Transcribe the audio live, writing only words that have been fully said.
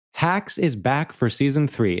Hacks is back for season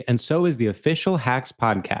 3, and so is the official Hacks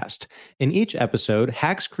podcast. In each episode,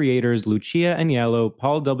 Hacks creators Lucia Agnello,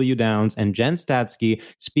 Paul W. Downs, and Jen Statsky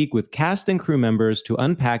speak with cast and crew members to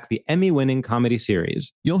unpack the Emmy-winning comedy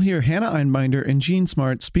series. You'll hear Hannah Einbinder and Gene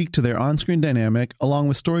Smart speak to their on-screen dynamic, along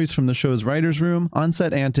with stories from the show's writer's room,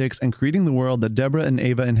 on-set antics, and creating the world that Deborah and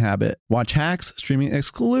Ava inhabit. Watch Hacks, streaming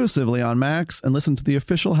exclusively on Max, and listen to the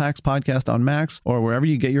official Hacks podcast on Max or wherever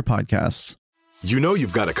you get your podcasts. You know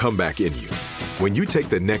you've got a comeback in you. When you take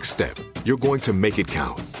the next step, you're going to make it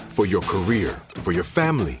count. For your career, for your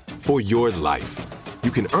family, for your life. You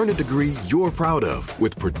can earn a degree you're proud of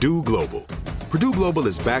with Purdue Global. Purdue Global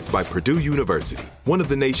is backed by Purdue University, one of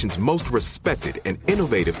the nation's most respected and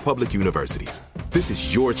innovative public universities. This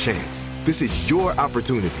is your chance. This is your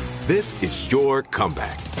opportunity. This is your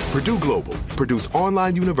comeback. Purdue Global, Purdue's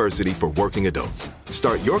online university for working adults.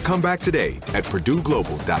 Start your comeback today at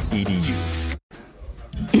purdueglobal.edu.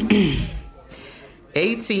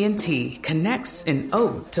 AT&T connects an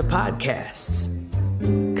ode to podcasts.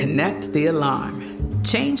 Connect the alarm.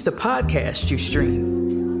 Change the podcast you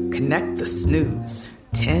stream. Connect the snooze.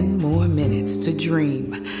 10 more minutes to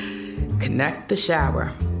dream. Connect the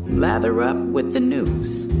shower. Lather up with the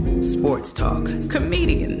news. Sports talk,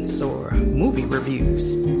 comedians, or movie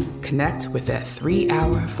reviews. Connect with that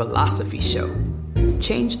 3-hour philosophy show.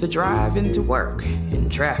 Change the drive into work in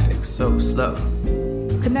traffic so slow.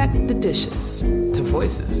 Connect the dishes to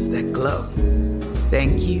voices that glow.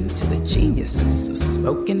 Thank you to the geniuses of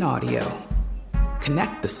spoken audio.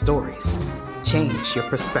 Connect the stories. Change your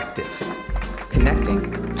perspective.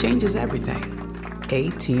 Connecting changes everything.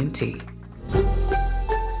 AT&T.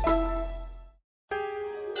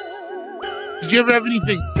 Did you ever have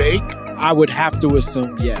anything fake? I would have to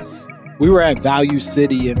assume yes. We were at Value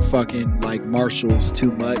City and fucking like Marshalls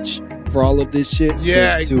too much for all of this shit.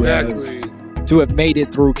 Yeah, exactly. To have made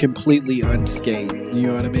it through completely unscathed. You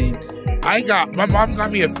know what I mean? My mom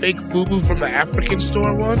got me a fake FUBU from the African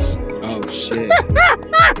store once. Oh shit.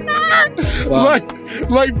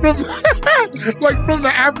 like from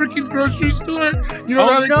the African grocery store. You know?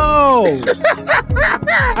 Oh no!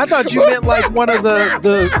 I thought you meant like one of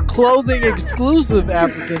the clothing exclusive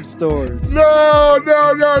African stores. No. The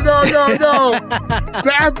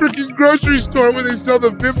African grocery store where they sell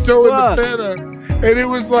the Vimto and the Fanta. And it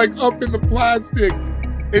was like up in the plastic.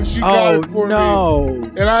 And she got it for me.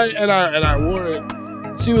 And I wore it.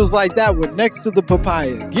 She was like that one next to the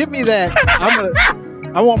papaya. Give me that.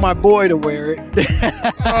 I want my boy to wear it.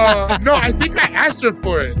 No, I think I asked her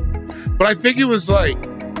for it. But I think it was like,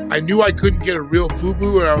 I knew I couldn't get a real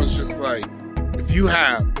FUBU, and I was just like, if you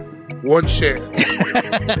have one chance,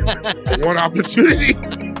 one opportunity.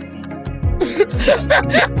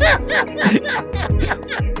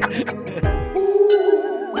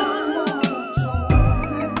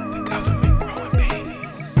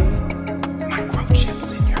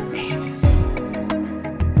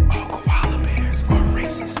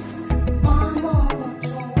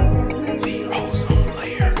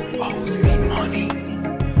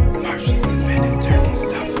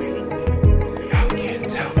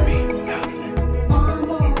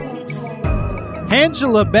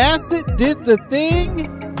 Angela Bassett did the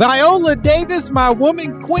thing. Viola Davis, my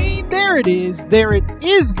woman queen. There it is. There it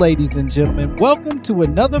is, ladies and gentlemen. Welcome to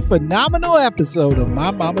another phenomenal episode of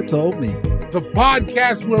My Mama Told Me. The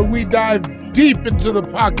podcast where we dive deep into the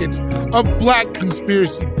pockets of black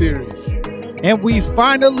conspiracy theories. And we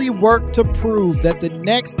finally work to prove that the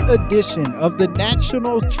next edition of the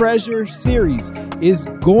National Treasure series is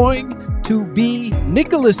going to be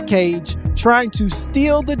Nicolas Cage trying to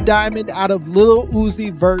steal the diamond out of Lil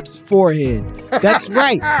Uzi Vert's forehead. That's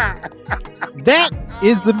right. That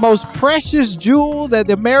is the most precious jewel that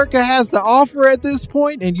America has to offer at this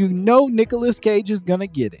point, and you know Nicolas Cage is going to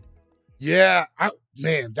get it. Yeah,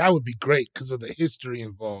 man, that would be great because of the history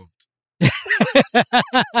involved.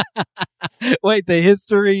 Wait, the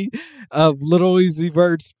history of Lil Uzi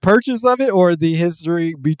Vert's purchase of it, or the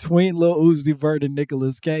history between Lil Uzi Vert and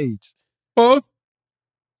Nicolas Cage? Both.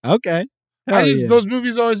 Okay. Those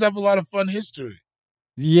movies always have a lot of fun history.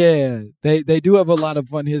 Yeah, they do have a lot of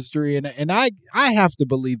fun history, and I have to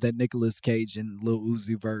believe that Nicolas Cage and Lil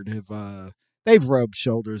Uzi Vert have they've rubbed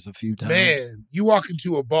shoulders a few times. Man, you walk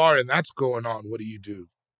into a bar and that's going on. What do you do?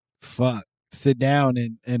 Fuck. Sit down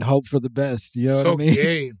and hope for the best. You know what I mean?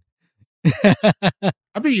 Game.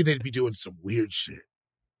 I bet you they'd be doing some weird shit.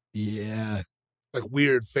 Yeah. Like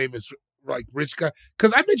weird, famous, like rich guy.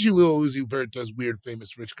 Because I bet you Lil Uzi Vert does weird,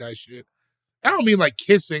 famous, rich guy shit. I don't mean like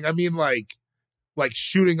kissing. I mean like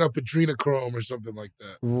shooting up adrenochrome or something like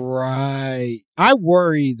that. Right. I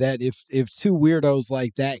worry that if two weirdos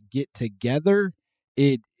like that get together,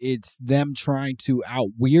 it's them trying to out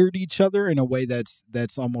weird each other in a way that's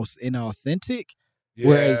almost inauthentic. Yeah.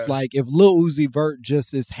 Whereas like if Lil Uzi Vert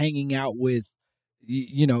just is hanging out with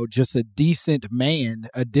just a decent man,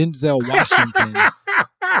 a Denzel Washington,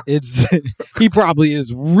 he probably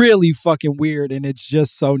is really fucking weird, and it's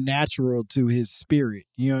just so natural to his spirit.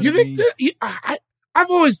 You know what I mean? I've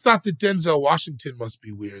always thought that Denzel Washington must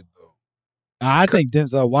be weird though. I think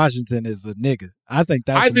Denzel Washington is a nigga. I think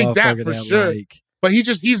that's a think that motherfucker for that sure. like. But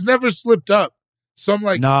he's never slipped up. So I'm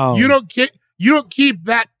like, No. you don't keep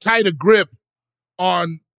that tight a grip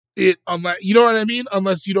on it unless you know what I mean.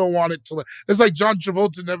 Unless you don't want it to. It's like John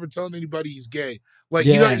Travolta never telling anybody he's gay. Like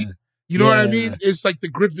you know what I mean. It's like the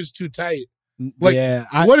grip is too tight. Like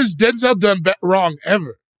what has Denzel done wrong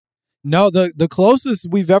ever? No, the closest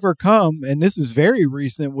we've ever come, and this is very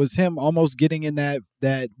recent, was him almost getting in that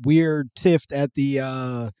weird tiff at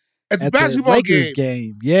the basketball Lakers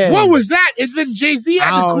game. Yeah. What was that? And then Jay-Z had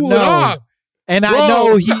to cool it off. And Bro. I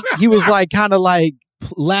know he was like kind of like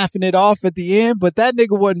laughing it off at the end, but that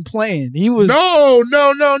nigga wasn't playing. He was No.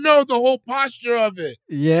 The whole posture of it.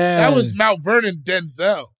 Yeah. That was Mount Vernon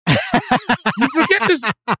Denzel.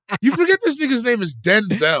 You forget this nigga's name is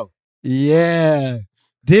Denzel. Yeah.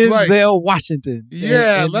 Denzel Washington.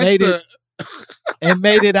 Yeah, and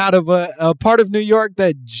made it out of a part of New York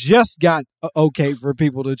that just got okay for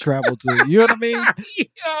people to travel to. You know what I mean?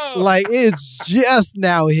 Yo. Like it's just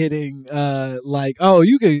now hitting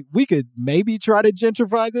we could maybe try to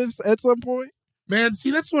gentrify this at some point. Man,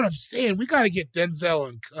 see, that's what I'm saying. We got to get Denzel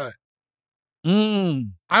uncut.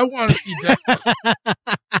 I want to see Denzel.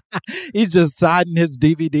 He's just siding his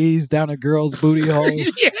DVDs down a girl's booty hole.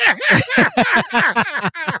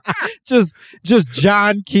 just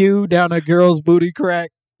John Q down a girl's booty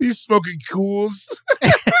crack. He's smoking Cools.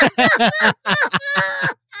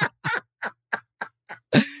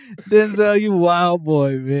 Denzel, you wild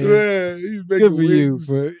boy, man. Yeah, he's making good for wings.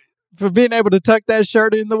 you for being able to tuck that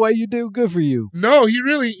shirt in the way you do. Good for you. No,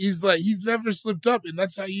 he's never slipped up, and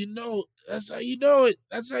that's how you know. That's how you know it.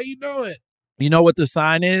 That's how you know it. You know what the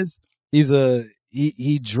sign is?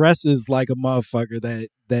 He dresses like a motherfucker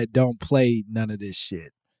that don't play none of this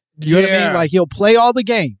shit. You know what I mean? Like he'll play all the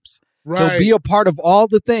games. Right. He'll be a part of all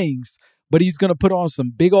the things, but he's gonna put on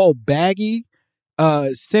some big old baggy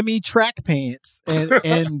semi-track pants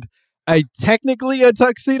and technically a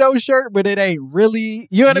tuxedo shirt, but it ain't really,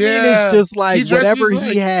 you know what I mean? It's just like whatever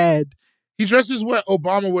he had. He dresses what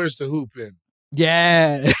Obama wears to hoop in.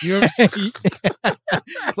 Yeah. You know what I'm saying?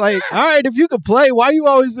 It's like, all right, if you could play, why you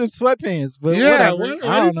always in sweatpants? But yeah, whatever.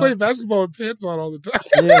 why do you play basketball with pants on all the time?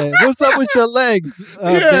 Yeah, what's up with your legs?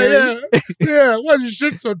 Yeah. Why is your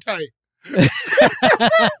shirt so tight? You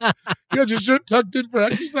got your shirt tucked in for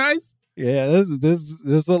exercise? Yeah, this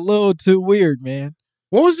is a little too weird, man.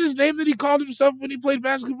 What was his name that he called himself when he played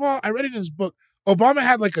basketball? I read it in his book. Obama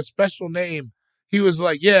had like a special name. He was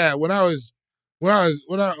like, yeah, when I was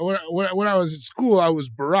in school, I was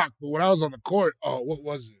Barack, but when I was on the court, what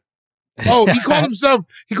was it? Oh, he called himself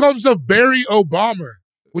Barry Obama,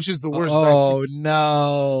 which is the worst. Oh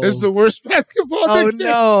no, it's the worst basketball. Oh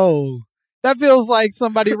no, that feels like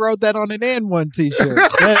somebody wrote that on an N1 t-shirt.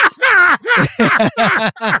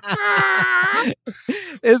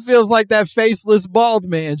 It feels like that faceless bald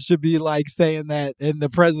man should be like saying that, and the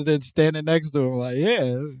president standing next to him, like,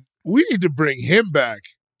 yeah, we need to bring him back.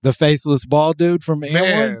 The faceless bald dude from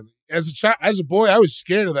N1? As a boy, I was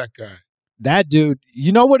scared of that guy. That dude,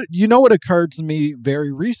 you know what occurred to me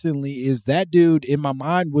very recently is that dude in my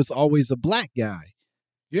mind was always a black guy.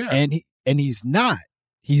 Yeah. And he's not.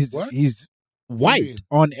 He's white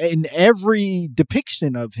in every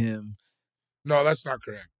depiction of him. No, that's not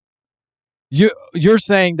correct. You're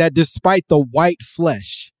saying that despite the white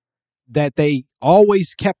flesh that they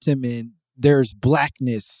always kept him in, there's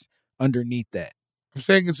blackness underneath that. I'm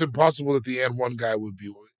saying it's impossible that the N1 guy would be.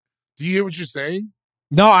 Do you hear what you're saying?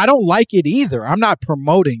 No, I don't like it either. I'm not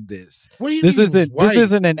promoting this. What do you this mean this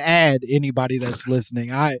isn't an ad, anybody that's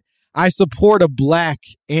listening. I support a black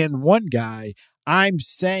N1 guy. I'm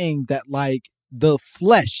saying that like the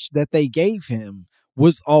flesh that they gave him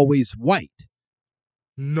was always white.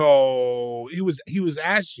 No, he was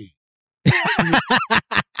ashy.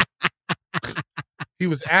 He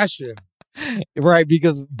was ashen. Right,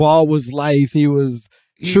 because ball was life. He was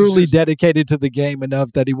truly dedicated to the game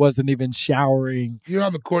enough that he wasn't even showering. You're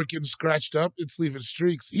on the court getting scratched up. It's leaving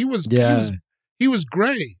streaks. He was gray. He was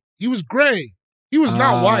gray. He was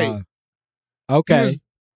not white. Okay.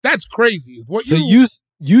 That's crazy.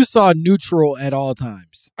 You saw neutral at all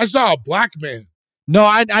times. I saw a black man. No,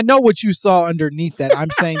 I know what you saw underneath that.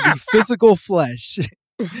 I'm saying the physical flesh.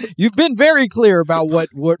 You've been very clear about what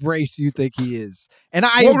race you think he is, and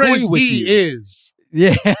I What agree race with he you. is?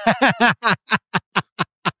 Yeah.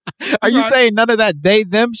 Are you saying none of that they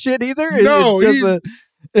them shit either? No, It's just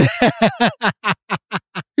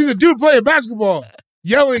he's a dude playing basketball,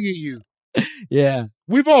 yelling at you. yeah.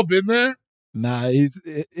 We've all been there. Nah,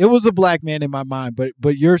 it was a black man in my mind,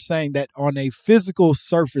 but you're saying that on a physical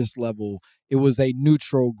surface level, it was a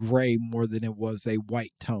neutral gray more than it was a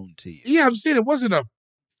white tone to you. Yeah, I'm saying it wasn't a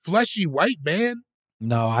fleshy white man.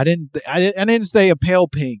 No, I didn't say a pale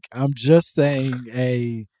pink. I'm just saying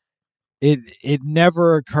it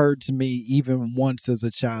never occurred to me even once as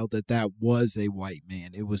a child that was a white man.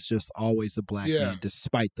 It was just always a black man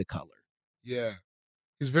despite the color. Yeah.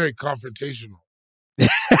 He's very confrontational.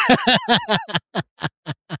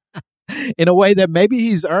 In a way that maybe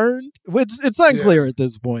he's earned. It's unclear at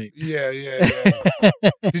this point. Yeah.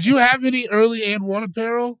 Did you have any early and one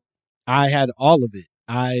apparel? I had all of it.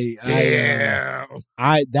 Damn.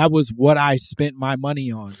 That was what I spent my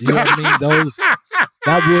money on. Do you know what I mean?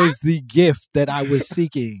 That was the gift that I was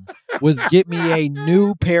seeking. Was get me a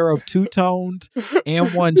new pair of two-toned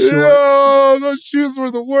and one shorts. Yo, those shoes were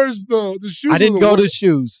the worst though. The shoes. I didn't go to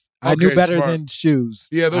shoes. I knew Okay, better smart. than shoes.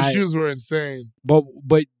 Yeah, those shoes were insane. But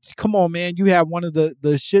come on, man, you have one of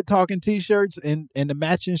the shit talking t-shirts and the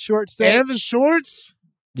matching short set. And the shorts?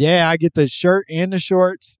 Yeah, I get the shirt and the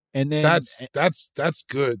shorts, and then that's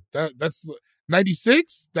good. That's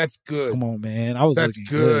 96. That's good. Come on, man, I was That's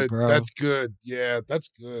looking good, bro. That's good. Yeah, that's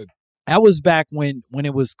good. That was back when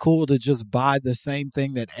it was cool to just buy the same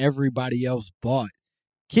thing that everybody else bought.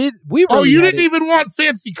 Kids, you didn't even want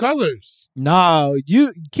fancy colors. No,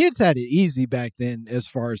 kids had it easy back then as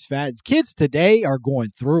far as fashion. Kids today are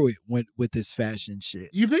going through it with this fashion shit.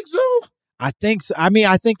 You think so? I think so. I mean,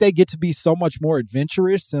 I think they get to be so much more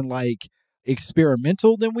adventurous and like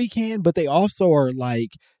experimental than we can, but they also are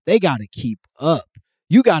like, they got to keep up.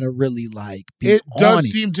 You got to really like be It does on it.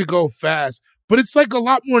 seem to go fast, but it's like a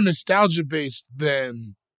lot more nostalgia based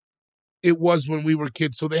than it was when we were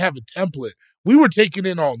kids. So they have a template. We were taking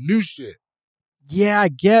in all new shit. Yeah, I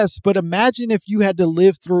guess. But imagine if you had to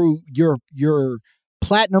live through your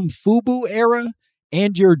Platinum FUBU era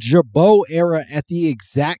and your Jabot era at the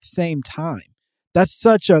exact same time. That's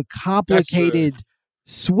such a complicated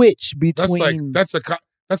switch between. That's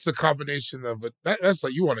a combination of it. That's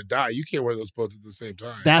like you want to die. You can't wear those both at the same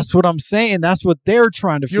time. That's what I'm saying. That's what they're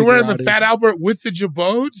trying to figure out. You're wearing the Fat Albert with the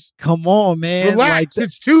Jabots? Come on, man. Relax.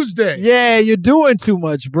 It's Tuesday. Yeah, you're doing too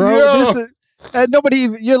much, bro.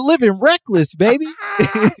 You're living reckless, baby.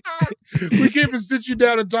 We came to sit you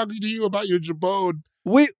down and talk to you about your Jabot.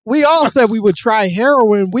 We all said we would try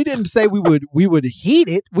heroin. We didn't say we would heat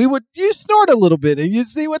it. You snort a little bit and you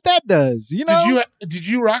see what that does. You know? Did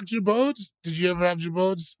you rock Jabots? Did you ever have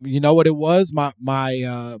Jabots? You know what it was?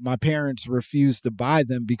 My parents refused to buy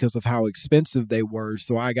them because of how expensive they were.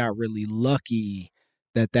 So I got really lucky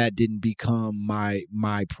that didn't become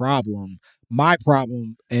my problem. My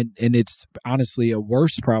problem, and it's honestly a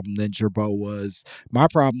worse problem than Jabot was. My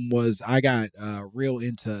problem was I got real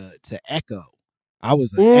into Echo. I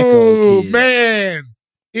was an Echo kid. Man,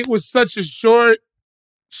 it was such a short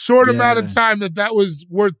amount of time that was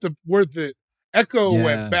worth it. Echo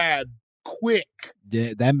went bad quick.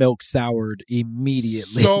 Yeah, that milk soured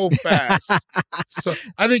immediately. So fast. So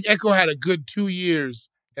I think Echo had a good 2 years.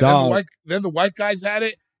 And then the white guys had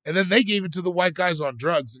it, and then they gave it to the white guys on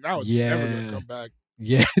drugs, and now it's never going to come back.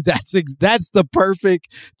 Yeah, that's the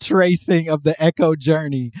perfect tracing of the Echo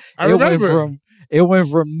journey. I remember. It went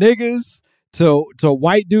from niggas to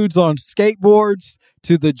white dudes on skateboards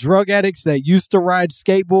to the drug addicts that used to ride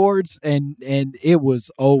skateboards, and it was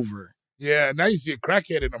over. Yeah, now you see a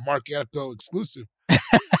crackhead in a Mark Echo exclusive.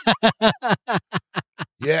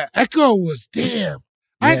 Yeah, Echo was damn.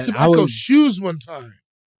 I had some Echo shoes one time.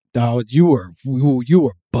 Oh, you were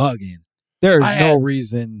bugging. There's no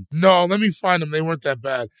reason. No, let me find them. They weren't that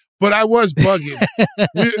bad, but I was bugging.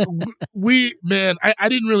 Man, I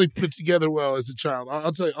didn't really put it together well as a child.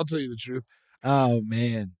 I'll tell you the truth. Oh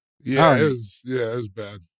man. Yeah, right. it was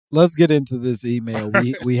bad. Let's get into this email.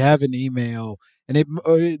 We have an email, and it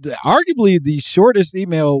arguably the shortest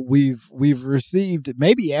email we've received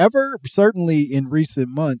maybe ever, certainly in recent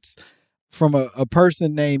months, from a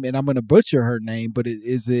person named, and I'm going to butcher her name, but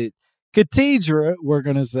is it Katidra? We're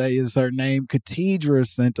going to say is her name. Katidra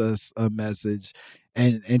sent us a message,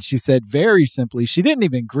 and she said very simply, she didn't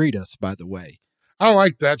even greet us, by the way. I don't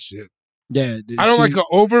like that shit. Yeah. I don't like an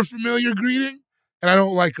over-familiar greeting, and I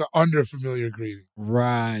don't like an under-familiar greeting.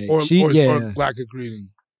 Right. Or lack of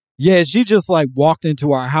greeting. Yeah, she just like walked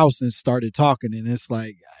into our house and started talking, and it's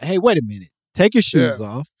like, hey, wait a minute. Take your shoes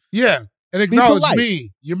off. Yeah. And acknowledge polite.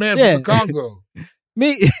 me, your man Yeah. from the Congo.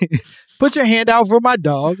 Me, put your hand out for my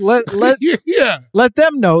dog. Let Yeah. let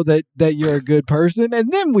them know that you're a good person,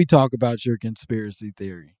 and then we talk about your conspiracy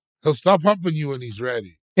theory. He'll stop humping you when he's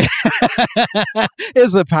ready.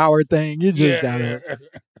 It's a power thing. You just Yeah.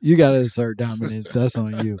 gotta assert dominance. That's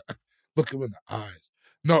on you. Look him in the eyes.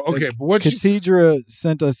 No, okay, but what she Katidra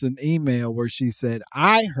sent us an email where she said,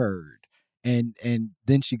 "I heard," and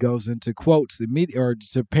then she goes into quotes or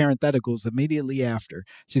to parentheticals immediately after.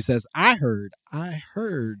 She says, "I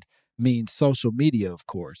heard means social media, of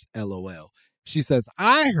course. LOL." She says,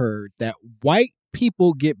 "I heard that white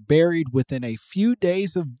people get buried within a few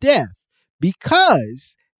days of death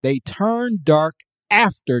because they turn dark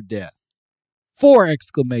after death." 4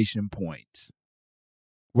 exclamation points.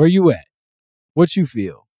 Where you at? What you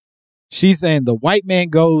feel? She's saying the white man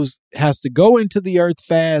has to go into the earth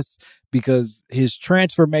fast because his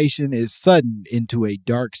transformation is sudden into a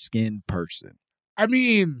dark-skinned person. I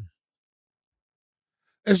mean,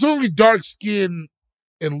 it's only dark skin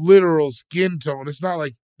and literal skin tone. It's not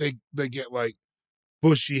like they get like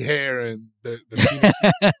bushy hair and the penis.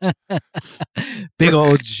 Big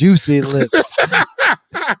old juicy lips.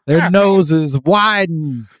 Their noses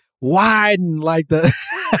widen like the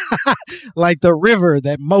like the river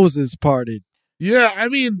that Moses parted. Yeah, I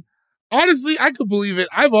mean, honestly, I could believe it.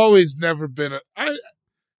 I've always never been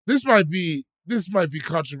this might be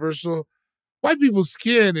controversial. White people's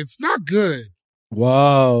skin, it's not good.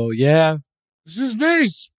 Whoa, yeah. It's just very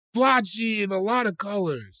splotchy and a lot of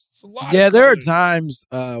colors. It's a lot. Yeah, of there are colors. times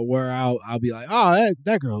where I'll be like, oh,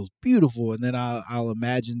 that girl's beautiful, and then I'll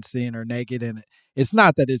imagine seeing her naked, and it's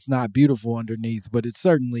not that it's not beautiful underneath, but it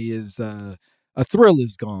certainly is. A thrill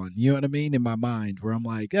is gone. You know what I mean? In my mind, where I'm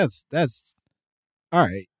like, that's all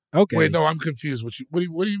right, okay. Wait, no, I'm confused. What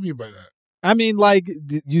do you mean by that? I mean, like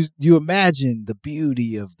you imagine the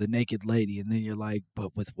beauty of the naked lady, and then you're like,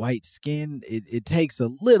 but with white skin, it takes a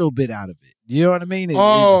little bit out of it. You know what I mean?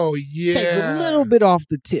 Yeah, takes a little bit off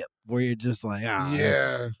the tip, where you're just like,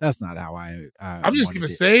 yeah. that's not how I'm just gonna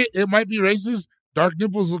say it might be racist. Dark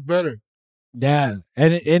nipples look better. Yeah,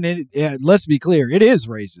 and let's be clear, it is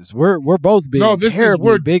racist. We're both being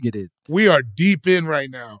terribly bigoted. We are deep in right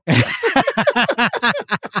now.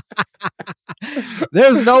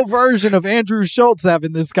 There's no version of Andrew Schultz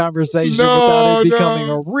having this conversation without it becoming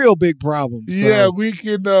a real big problem. So. Yeah, we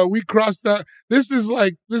can we crossed that. This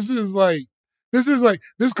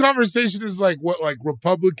conversation is like what like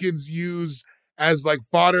Republicans use as like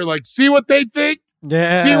fodder, like see what they think?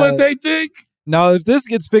 Yeah. See what they think? No, if this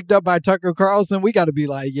gets picked up by Tucker Carlson, we got to be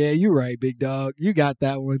like, yeah, you're right, big dog. You got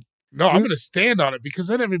that one. No, I'm going to stand on it because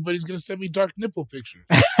then everybody's going to send me dark nipple pictures.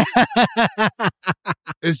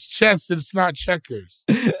 It's chess and it's not checkers.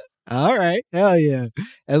 All right. Hell yeah.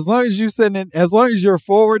 As long as you're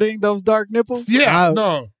forwarding those dark nipples. Yeah,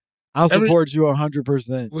 I'll support you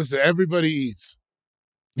 100%. Listen, everybody eats.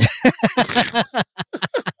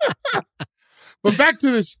 But back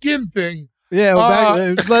to the skin thing. Yeah,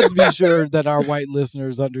 let's be sure that our white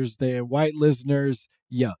listeners understand. White listeners,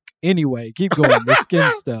 yuck. Anyway, keep going. The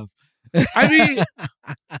skin stuff. I mean,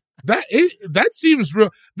 that seems real.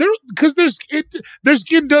 Because their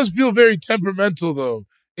skin does feel very temperamental, though.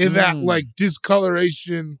 In that, like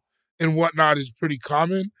discoloration and whatnot is pretty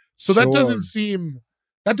common. So that doesn't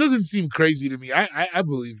seem crazy to me. I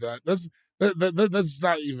believe that. That's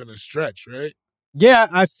not even a stretch, right? Yeah,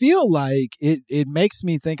 I feel like it makes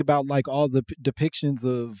me think about like all the depictions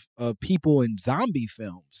of people in zombie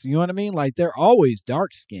films. You know what I mean? Like they're always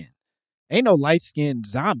dark skinned. Ain't no light skinned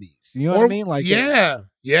zombies. You know what I mean? Like yeah.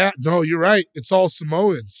 No, you're right. It's all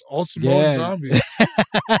Samoans. All Samoan zombies.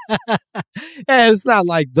 Yeah, it's not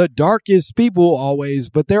like the darkest people always,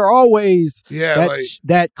 but they're always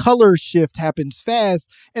that color shift happens fast.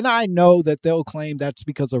 And I know that they'll claim that's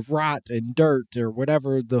because of rot and dirt or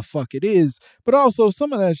whatever the fuck it is. But also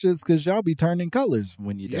some of that's just because y'all be turning colors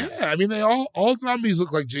when you die. Yeah, I mean they all zombies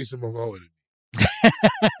look like Jason Momoa to me.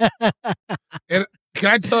 And can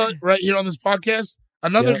I tell it right here on this podcast?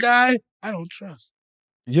 Another guy I don't trust.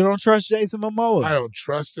 You don't trust Jason Momoa? I don't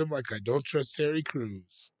trust him like I don't trust Terry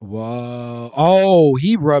Crews. Whoa. Oh,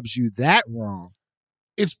 he rubs you that wrong.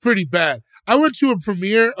 It's pretty bad. I went to a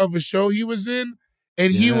premiere of a show he was in,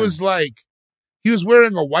 and he was wearing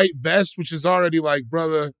a white vest, which is already like,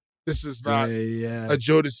 brother, this is not a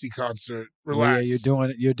Jodeci concert. Relax. Yeah,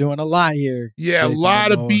 you're doing a lot here. Yeah, Jason a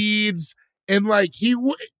lot Momoa. of beads. And like he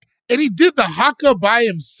did the haka by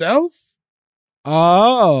himself.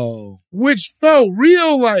 Oh, which felt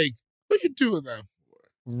real like, what you doing that for?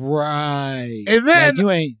 Right. And then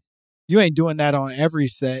like you ain't doing that on every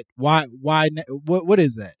set. Why what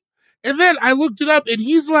is that? And then I looked it up and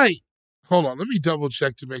he's like, Hold on, let me double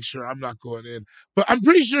check to make sure I'm not going in. But I'm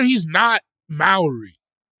pretty sure he's not Maori.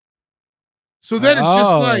 So then it's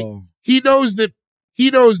just like he knows that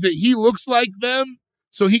he looks like them,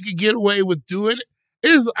 so he could get away with doing it.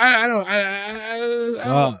 I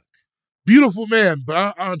don't. Beautiful man,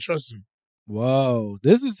 but I don't trust him. Whoa,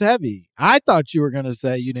 this is heavy. I thought you were going to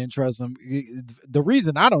say you didn't trust him. The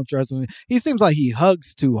reason I don't trust him, he seems like he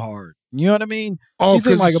hugs too hard. You know what I mean? Oh, he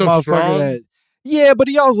seems like a so motherfucker strong? that... Yeah, but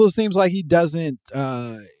he also seems like he doesn't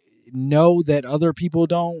know that other people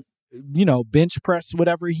don't, bench press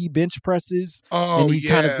whatever he bench presses. Oh, and he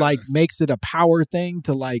kind of like makes it a power thing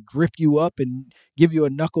to like grip you up and give you a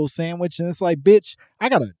knuckle sandwich. And it's like, bitch, I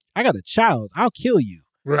got a child. I'll kill you.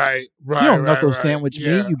 Right. You don't knuckle sandwich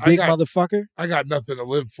me, you big motherfucker. I got nothing to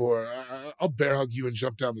live for. I'll bear hug you and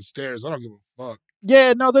jump down the stairs. I don't give a fuck.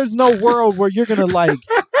 Yeah, no, there's no world where you're going to like...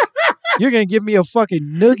 You're going to give me a fucking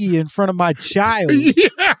noogie in front of my child. Yeah.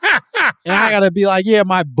 And I got to be like, yeah,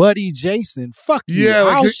 my buddy Jason. Fuck you. Yeah,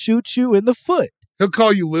 like I'll shoot you in the foot. He'll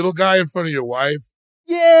call you little guy in front of your wife.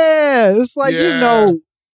 Yeah. It's like, Yeah.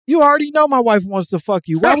 you already know my wife wants to fuck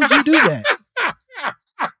you. Why would you do that?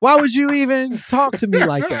 Why would you even talk to me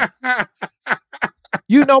like that?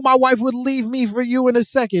 You know my wife would leave me for you in a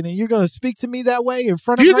second, and you're going to speak to me that way in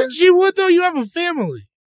front Do of you her? think she would, though? You have a family.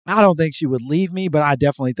 I don't think she would leave me, but I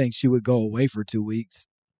definitely think she would go away for 2 weeks.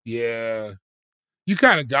 Yeah. You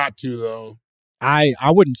kind of got to, though. I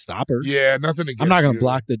wouldn't stop her. Yeah, nothing against I'm not going to you.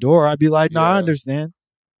 block the door. I'd be like, no, I Yeah. understand.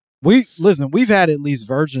 We've had at least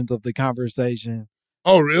versions of the conversation.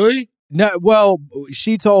 Oh, really? No, well,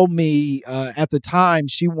 she told me at the time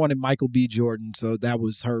she wanted Michael B. Jordan, so that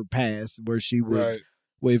was her pass where she would, Right.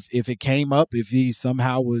 if it came up, if he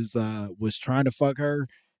somehow was trying to fuck her,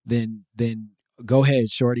 then go ahead,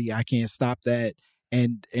 shorty. I can't stop that.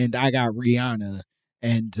 And I got Rihanna,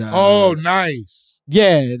 and Oh, nice.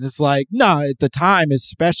 yeah, and it's like, no, at the time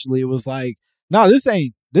especially, it was like, no, this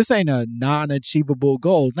ain't a non-achievable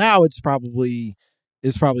goal. Now it's probably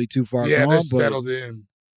too far Yeah, gone. they're But settled in.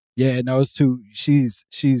 yeah, no, it's too. She's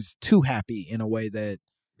too happy in a way that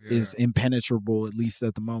Yeah. is impenetrable, at least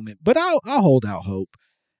at the moment. But I'll hold out hope.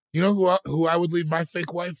 You know who I would leave my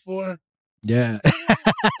fake wife for? Yeah.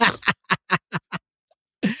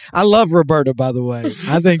 I love Roberta, by the way.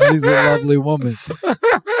 I think she's a lovely woman.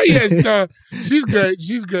 Yes, no, she's great.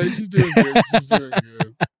 She's great. She's doing good. She's doing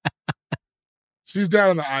good. She's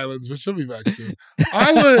down in the islands, but she'll be back soon.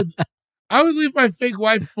 I would leave my fake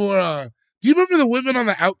wife for. Do you remember the Women on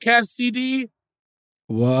the Outcast CD?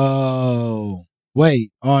 Whoa.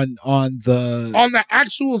 Wait, on the On the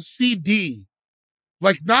actual CD,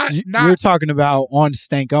 like not you're talking about on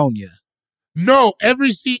Stankonia. no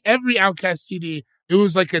every Outcast CD. It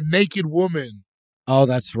was like a naked woman. Oh,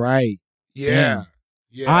 that's right. Yeah,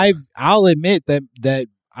 yeah. I'll admit that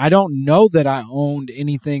I don't know that I owned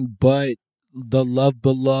anything but the Love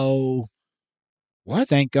Below,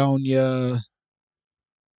 Stankonia.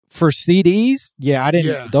 For CDs, yeah, I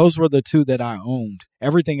didn't. Yeah. Those were the two that I owned.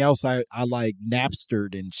 Everything else, I like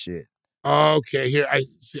Napstered and shit. Okay, here I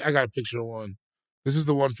see. I got a picture of one. This is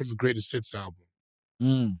the one from the Greatest Hits album.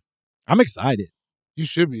 I'm excited. You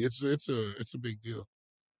should be. It's a big deal.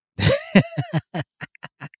 You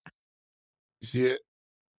see it?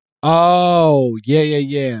 Oh,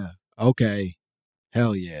 yeah. Okay,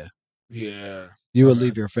 hell yeah. Yeah. You would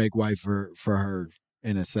leave your fake wife for her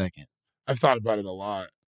in a second. I've thought about it a lot.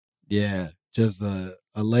 Yeah, just a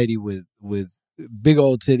lady with big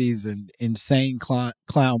old titties and insane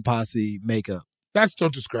clown posse makeup.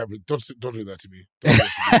 Don't describe it. Don't do that to me. Don't do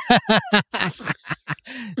that to me.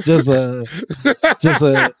 just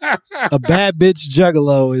a bad bitch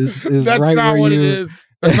juggalo is That's right not where what you. it is.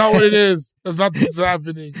 That's not what it is. That's not what's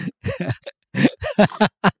happening.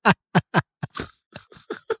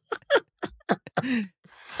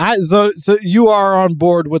 So you are on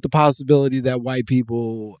board with the possibility that white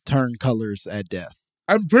people turn colors at death.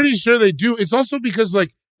 I'm pretty sure they do. It's also because, like,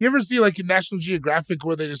 you ever see, like, in National Geographic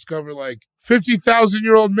where they discover, like,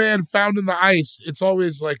 50,000-year-old man found in the ice? It's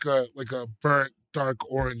always like a burnt, dark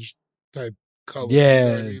orange type color. Yeah.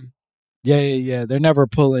 You know what I mean? Yeah. They're never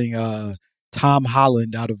pulling Tom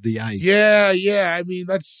Holland out of the ice. Yeah. I mean,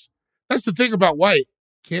 that's the thing about white.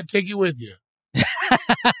 Can't take it with you.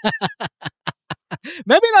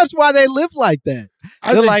 Maybe that's why they live like that.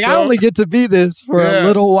 I They're think like, so. I only get to be this for a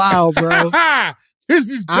little while, bro. This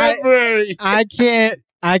is temporary. I can't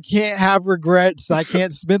have regrets. I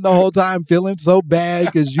can't spend the whole time feeling so bad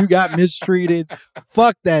because you got mistreated.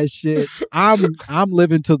 Fuck that shit. I'm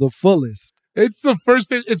living to the fullest. It's the first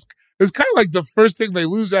thing. It's kind of like the first thing they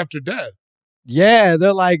lose after death. Yeah,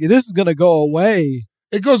 they're like, this is gonna go away.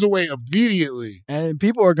 It goes away immediately. And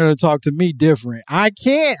people are going to talk to me different. I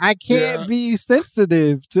can't be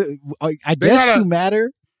sensitive to, I guess you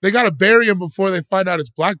matter. They got to bury him before they find out it's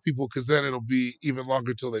black people, because then it'll be even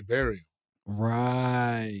longer till they bury him.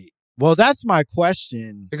 Right. Well, that's my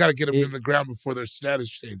question. They got to get him in the ground before their status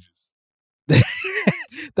changes.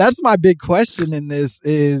 That's my big question in this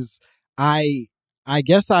is I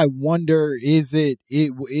guess I wonder, is it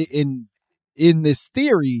in this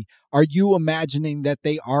theory, are you imagining that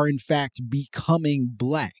they are in fact becoming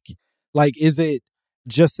black? Like, is it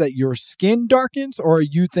just that your skin darkens, or are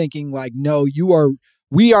you thinking like, no,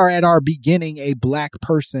 we are at our beginning a black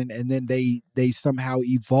person, and then they somehow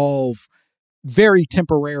evolve very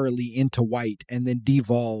temporarily into white and then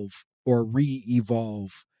devolve or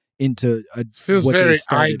re-evolve into a feels what very they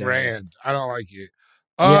started Ayn Rand. I don't like it.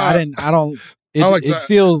 It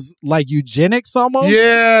feels like eugenics almost.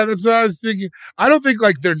 Yeah, that's what I was thinking. I don't think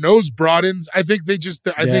like their nose broadens. I think they just.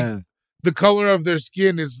 I think the color of their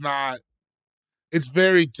skin is not. It's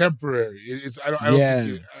very temporary.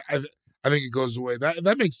 I think it goes away.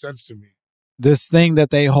 That makes sense to me. This thing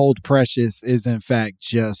that they hold precious is in fact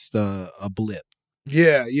just a blip.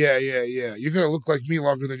 Yeah. You're gonna look like me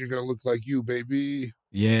longer than you're gonna look like you, baby.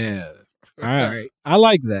 Yeah. All right. I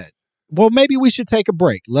like that. Well, maybe we should take a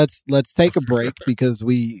break. Let's take a break because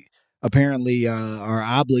we apparently are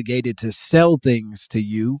obligated to sell things to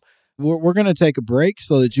you. We're going to take a break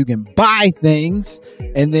so that you can buy things,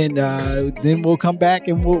 and then we'll come back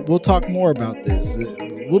and we'll talk more about this.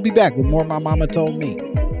 We'll be back with more My Mama Told Me.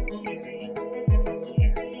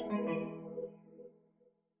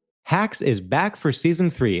 Hacks is back for season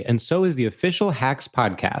 3, and so is the official Hacks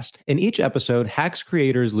podcast. In each episode, Hacks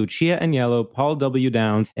creators Lucia Aniello, Paul W.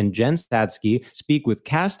 Downs, and Jen Statsky speak with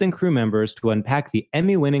cast and crew members to unpack the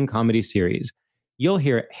Emmy-winning comedy series. You'll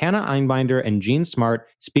hear Hannah Einbinder and Jean Smart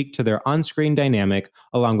speak to their on-screen dynamic,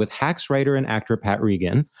 along with Hacks writer and actor Pat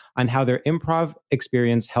Regan, on how their improv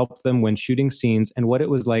experience helped them when shooting scenes and what it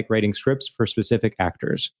was like writing scripts for specific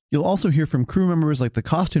actors. You'll also hear from crew members like the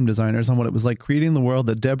costume designers on what it was like creating the world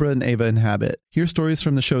that Deborah and Ava inhabit. Hear stories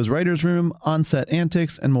from the show's writer's room, on-set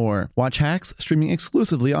antics, and more. Watch Hacks streaming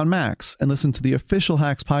exclusively on Max, and listen to the official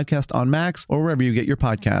Hacks podcast on Max or wherever you get your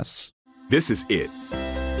podcasts. This is it.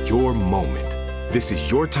 Your moment. This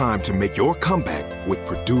is your time to make your comeback with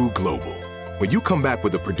Purdue Global. When you come back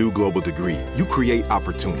with a Purdue Global degree, you create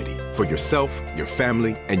opportunity for yourself, your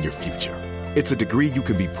family, and your future. It's a degree you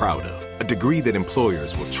can be proud of, a degree that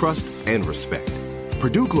employers will trust and respect.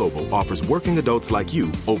 Purdue Global offers working adults like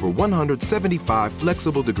you over 175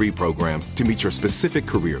 flexible degree programs to meet your specific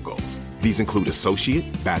career goals. These include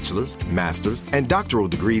associate, bachelor's, master's, and doctoral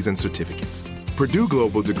degrees and certificates. Purdue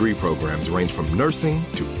Global degree programs range from nursing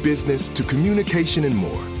to business to communication and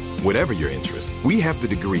more. Whatever your interest, we have the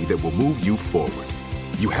degree that will move you forward.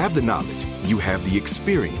 You have the knowledge, you have the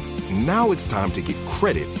experience. Now it's time to get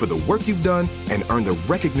credit for the work you've done and earn the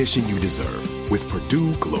recognition you deserve with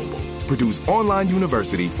Purdue Global, Purdue's online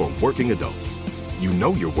university for working adults. You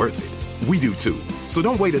know you're worth it. We do too. So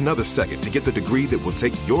don't wait another second to get the degree that will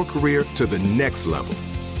take your career to the next level.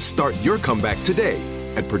 Start your comeback today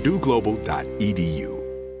at purdueglobal.edu.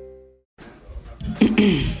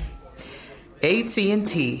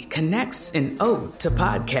 AT&T connects an ode to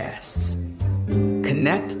podcasts.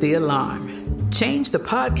 Connect the alarm. Change the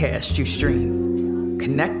podcast you stream.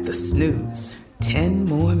 Connect the snooze. 10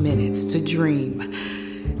 more minutes to dream.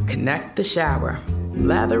 Connect the shower.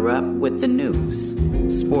 Lather up with the news.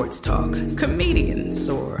 Sports talk, comedians,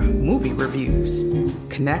 or movie reviews.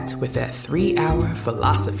 Connect with that 3-hour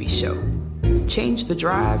philosophy show. Change the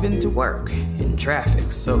drive into work in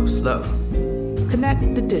traffic so slow.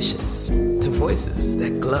 Connect the dishes to voices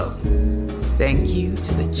that glow. Thank you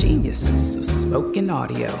to the geniuses of spoken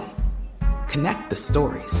audio. Connect the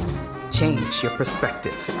stories. Change your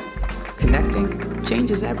perspective. Connecting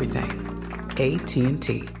changes everything.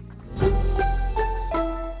 AT&T.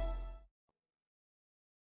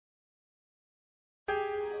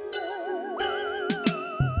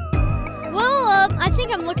 I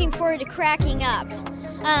think I'm looking forward to cracking up.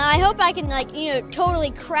 I hope I can,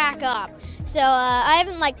 totally crack up. So I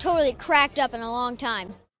haven't, totally cracked up in a long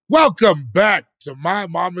time. Welcome back to My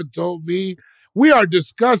Mama Told Me. We are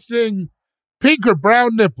discussing pink or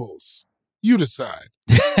brown nipples. You decide.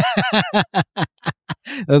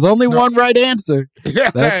 There's only one right answer.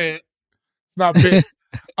 Yeah, it's not pink.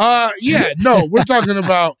 We're talking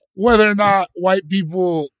about whether or not white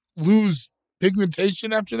people lose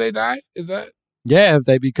pigmentation after they die. Is that? Yeah, if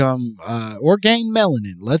they become or gain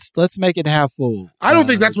melanin. Let's make it half full. I don't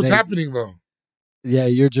think that's what's happening though. Yeah,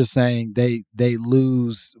 you're just saying they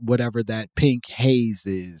lose whatever that pink haze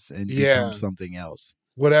is and become something else.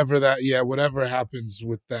 whatever happens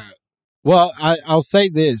with that. Well, I'll say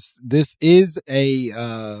this. This is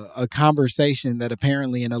a conversation that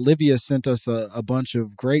apparently, and Olivia sent us a bunch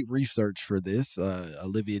of great research for this.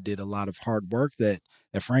 Olivia did a lot of hard work that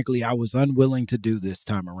frankly I was unwilling to do this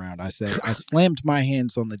time around. I slammed my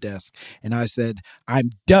hands on the desk and I said,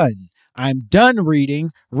 I'm done. I'm done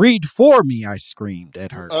reading. Read for me, I screamed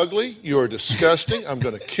at her. Ugly. You're disgusting. I'm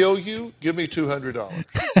going to kill you. Give me $200.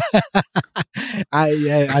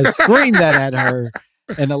 I screamed that at her.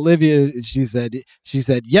 And Olivia, she said,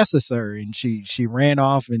 yes, sir. And she ran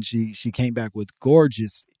off and she came back with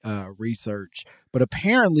gorgeous research. But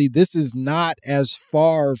apparently this is not as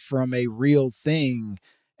far from a real thing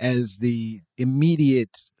as the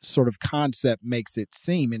immediate sort of concept makes it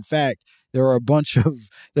seem. In fact, there are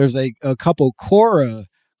there's a couple Quora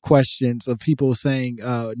questions of people saying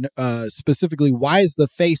specifically, why is the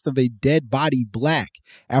face of a dead body black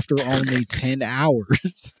after only 10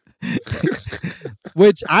 hours?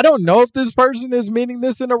 Which I don't know if this person is meaning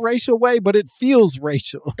this in a racial way, but it feels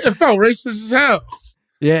racial. It felt racist as hell.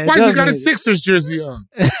 Yeah. Why has he got a Sixers jersey on?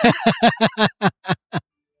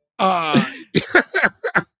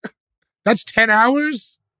 That's 10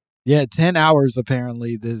 hours? Yeah, 10 hours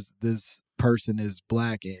apparently this person is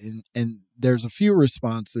black. And there's a few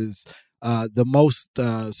responses. The most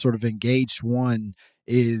sort of engaged one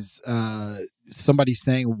is somebody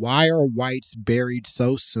saying, why are whites buried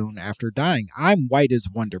so soon after dying? I'm white as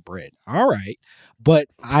Wonder Bread. All right. But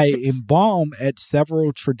I embalm at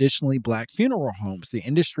several traditionally black funeral homes. The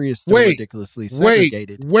industry is still ridiculously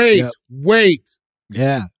segregated. Wait.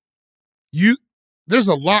 Yeah. There's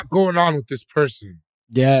a lot going on with this person.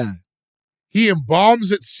 Yeah. He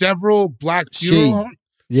embalms at several black funeral homes?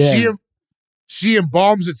 Yeah. She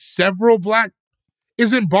embalms at several black.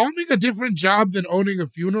 Is embalming a different job than owning a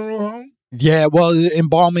funeral home? Yeah, well,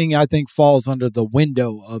 embalming, I think, falls under the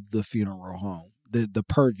window of the funeral home, the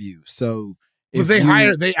purview. So if they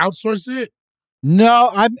outsource it? No,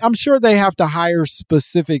 I'm sure they have to hire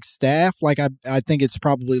specific staff. Like, I think it's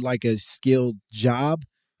probably like a skilled job.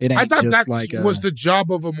 It ain't I thought just that was the job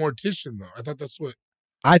of a mortician, though. I thought that's what.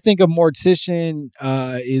 I think a mortician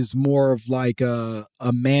is more of like a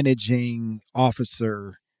managing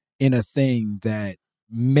officer in a thing that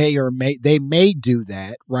they may do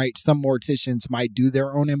that, right? Some morticians might do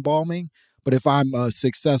their own embalming, but if I'm a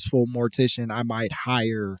successful mortician, I might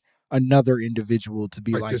hire another individual to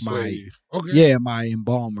be like my my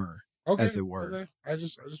embalmer, as it were. Okay. I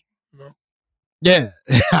just know. Yeah,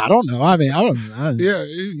 I don't know. I mean, I don't know.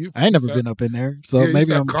 I ain't never been up in there, so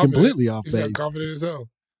maybe I'm completely off base. He's confident as hell.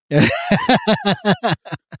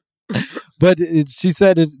 But she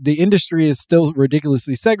said the industry is still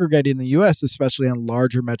ridiculously segregated in the U.S., especially in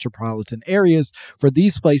larger metropolitan areas. For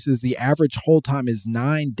these places, the average hold time is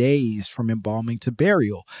 9 days from embalming to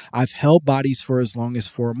burial. I've held bodies for as long as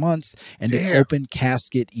 4 months and an open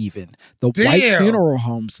casket even. The white funeral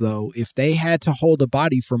homes, though, if they had to hold a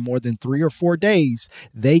body for more than 3 or 4 days,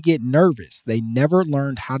 they get nervous. They never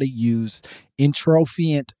learned how to use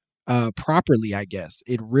introfiant properly, I guess.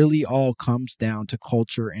 It really all comes down to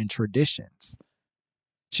culture and traditions.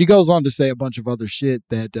 She goes on to say a bunch of other shit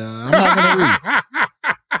that I'm not going to read.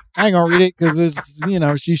 I ain't going to read it because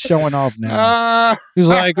it's, she's showing off now. She's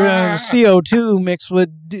like, CO2 mixed with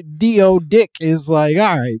D.O. dick is like,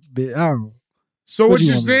 all right, I don't know. So what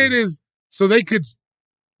you're saying is, so they could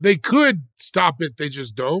stop it, they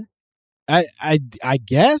just don't? I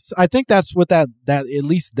guess. I think that's what that at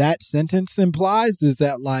least that sentence implies, is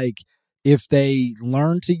that like if they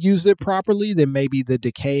learn to use it properly, then maybe the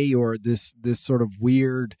decay or this sort of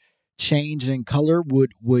weird change in color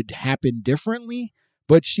would happen differently.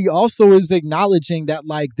 But she also is acknowledging that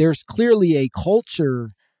like there's clearly a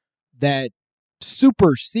culture that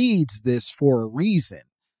supersedes this for a reason.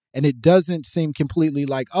 And it doesn't seem completely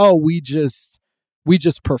like, oh, we just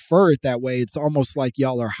prefer it that way. It's almost like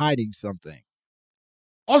y'all are hiding something.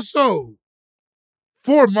 Also,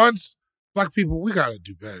 4 months, black people, we got to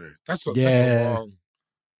do better. That's a long.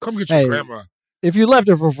 Come get your grandma. If you left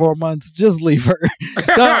her for 4 months, just leave her.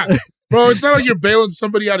 Bro, it's not like you're bailing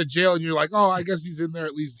somebody out of jail and you're like, oh, I guess he's in there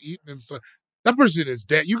at least eating and stuff. That person is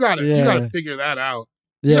dead. You gotta figure that out.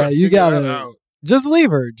 You gotta just leave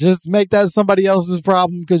her. Just make that somebody else's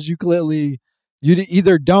problem because you clearly you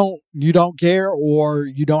either don't care or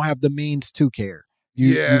you don't have the means to care.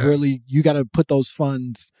 You got to put those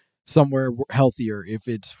funds somewhere healthier if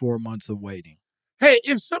it's 4 months of waiting. Hey,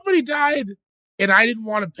 if somebody died and I didn't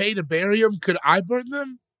want to pay to bury them, could I burn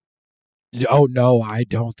them? Oh, no, I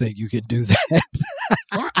don't think you can do that.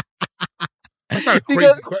 What? That's not a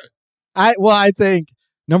crazy question. I think,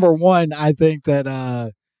 number one, I think that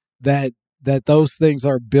that those things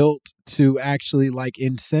are built to actually like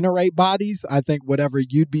incinerate bodies. I think whatever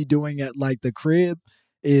you'd be doing at like the crib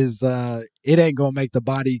is it ain't gonna make the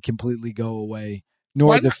body completely go away,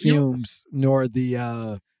 nor the fumes, nor the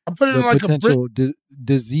I put it in like potential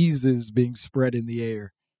diseases being spread in the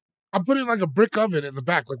air. I put it in like a brick oven in the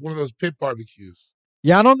back, like one of those pit barbecues.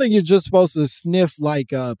 Yeah, I don't think you're just supposed to sniff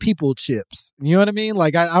like people chips. You know what I mean?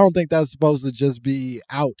 Like I don't think that's supposed to just be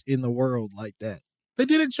out in the world like that. They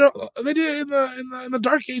did it. They did it in the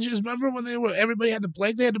Dark Ages. Remember when everybody had the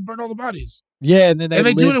plague? They had to burn all the bodies. Yeah, and then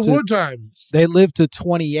they do it at wartime. They lived to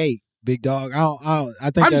 28, big dog. I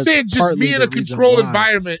think I'm saying just me in a controlled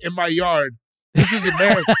environment in my yard. This is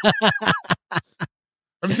America.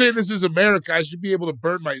 I'm saying this is America. I should be able to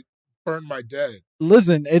burn my dead.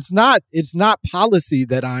 Listen, it's not policy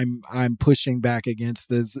that I'm pushing back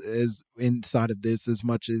against as inside of this as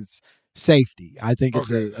much as safety. I think it's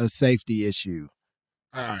a safety issue.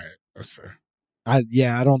 All right, that's fair. I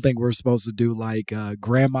don't think we're supposed to do like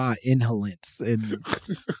grandma inhalants and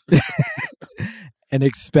and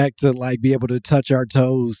expect to like be able to touch our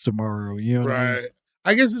toes tomorrow. You know what I mean?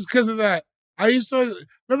 I guess it's because of that. I used to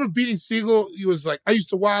remember Beanie Siegel. He was like, I used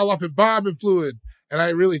to wild off in bomb and fluid, and I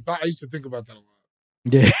used to think about that a lot.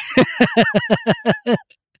 Yeah.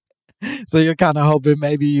 So you're kind of hoping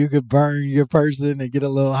maybe you could burn your person and get a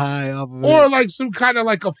little high off of it. Or like some kind of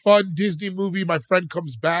like a fun Disney movie, My Friend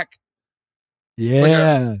Comes Back.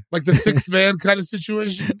 Yeah. Like the Sixth Man kind of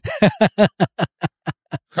situation.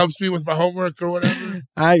 Helps me with my homework or whatever.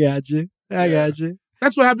 I got you. I got you.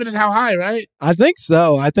 That's what happened in How High, right? I think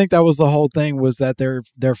so. I think that was the whole thing, was that their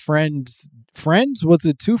friends? Was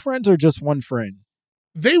it two friends or just one friend?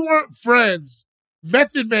 They weren't friends.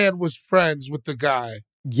 Method Man was friends with the guy.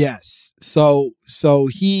 Yes. So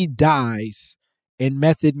he dies and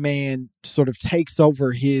Method Man sort of takes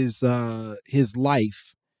over his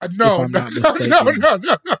life. No.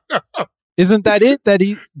 Isn't that it? That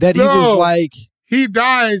he was like, he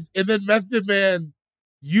dies and then Method Man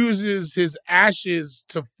uses his ashes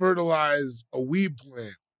to fertilize a weed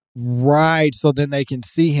plant. Right. So then they can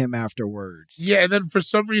see him afterwards. Yeah, and then for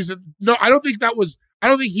some reason, I don't think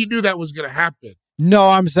he knew that was going to happen. No,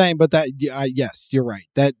 I'm saying, but that, yes, you're right.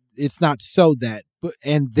 That it's not so that, but,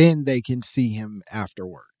 and then they can see him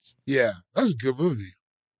afterwards. Yeah, that's a good movie.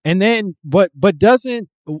 And then, but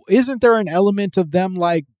isn't there an element of them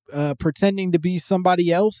like pretending to be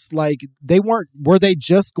somebody else? Like were they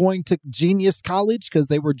just going to genius college because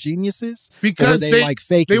they were geniuses? Because they like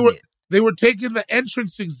faking it? They were taking the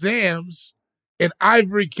entrance exams, and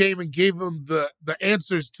Ivory came and gave them the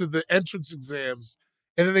answers to the entrance exams,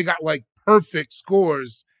 and then they got like perfect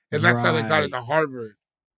scores, and that's how they got into Harvard.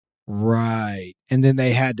 Right. And then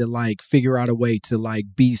they had to like figure out a way to like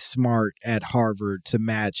be smart at Harvard to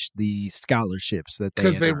match the scholarships that they,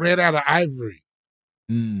 because they ran out of ivory.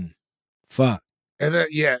 Fuck. And then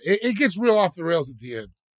it gets real off the rails at the end.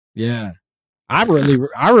 Yeah. I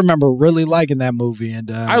remember really liking that movie, and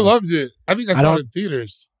I loved it. I think I saw it in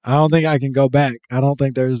theaters. I don't think I can go back. I don't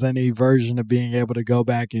think there's any version of being able to go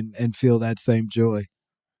back and feel that same joy.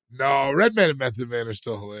 No, Redman and Method Man are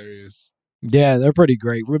still hilarious. Yeah, they're pretty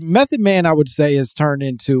great. Method Man, I would say, has turned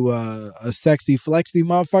into a sexy, flexy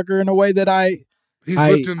motherfucker in a way that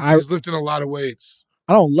he's lifting a lot of weights.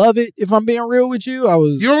 I don't love it, if I'm being real with you.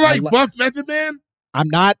 You don't like buff Method Man? I'm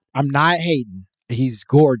not hating. He's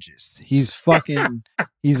gorgeous. He's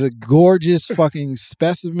a gorgeous fucking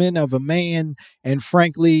specimen of a man. And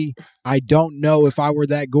frankly, I don't know if I were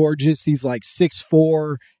that gorgeous. He's like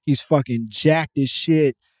 6'4". He's fucking jacked as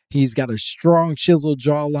shit. He's got a strong chiseled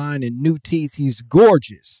jawline and new teeth. He's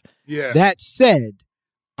gorgeous. Yeah. That said,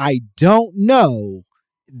 I don't know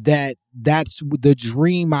that that's the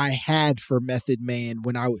dream I had for Method Man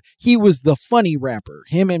he was the funny rapper.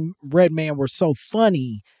 Him and Redman were so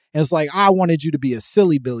funny. And it's like, I wanted you to be a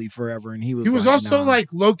silly Billy forever. And he was also like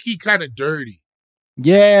low-key kind of dirty.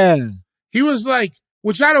 Yeah. He was like,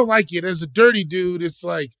 which I don't like it. As a dirty dude, it's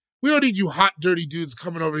like, we don't need you hot, dirty dudes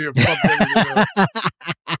coming over here.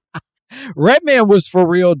 Redman was for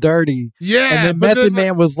real dirty. Yeah. And then Method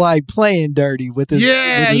Man was like playing dirty with his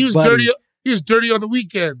he was buddy. dirty. He was dirty on the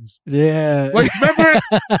weekends. Yeah. Like, remember?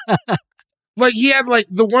 Like, he had, like,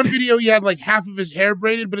 the one video, he had, like, half of his hair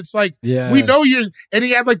braided, but it's like, we know and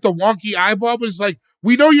he had, like, the wonky eyeball, but it's like,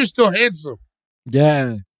 we know you're still handsome.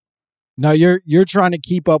 Yeah. No, you're trying to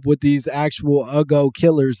keep up with these actual Uggo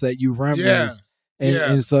killers that you run with.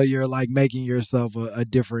 And so you're like making yourself a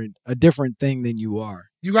different thing than you are.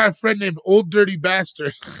 You got a friend named Old Dirty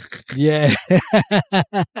Bastard. Yeah.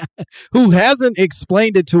 Who hasn't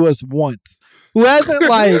explained it to us once. Who hasn't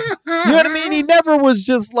like, you know what I mean? He never was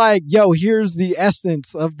just like, yo, here's the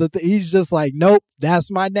essence of the thing. He's just like, nope,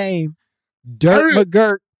 that's my name. Dirt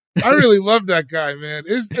McGirt. I really love that guy, man.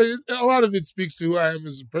 A lot of it speaks to who I am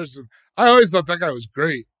as a person. I always thought that guy was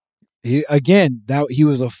great. He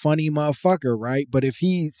was a funny motherfucker, right? But if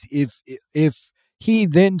he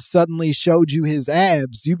then suddenly showed you his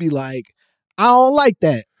abs, you'd be like, I don't like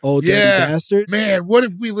that, old dirty bastard. Man, what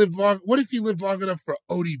if he lived long enough for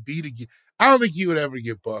ODB to get? I don't think he would ever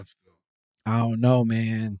get buffed though. I don't know,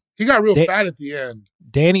 man. He got real fat at the end.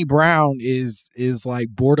 Danny Brown is like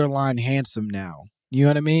borderline handsome now. You know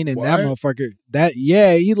what I mean? And that motherfucker,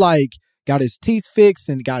 he like got his teeth fixed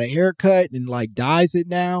and got a haircut and like dyes it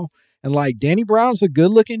now. And like Danny Brown's a good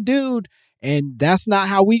looking dude, and that's not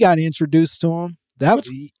how we got introduced to him.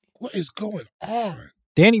 What is going on?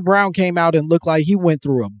 Danny Brown came out and looked like he went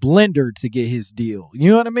through a blender to get his deal. You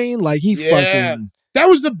know what I mean? Like he fucking. That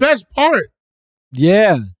was the best part.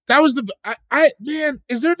 Yeah. That was man,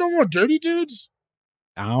 is there no more dirty dudes?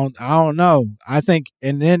 I don't know. I think,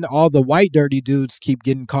 and then all the white dirty dudes keep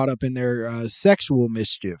getting caught up in their sexual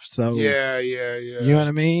mischief. So yeah. You know what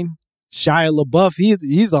I mean? Shia LaBeouf,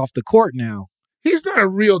 he's off the court now. He's not a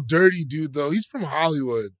real dirty dude though. He's from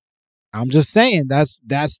Hollywood. I'm just saying that's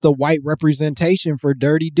the white representation for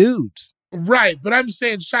dirty dudes. Right, but I'm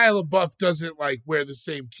saying Shia LaBeouf doesn't like wear the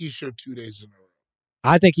same T-shirt 2 days in a row.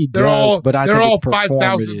 I think he does, but I think they're all it's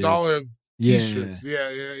performative. $5,000 T-shirts. Yeah.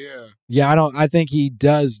 Yeah, I think he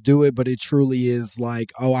does do it, but it truly is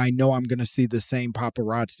like, oh, I know I'm gonna see the same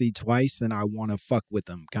paparazzi twice, and I want to fuck with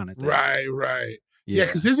them, kind of thing. Right. Yeah,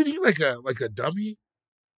 because isn't he like a dummy?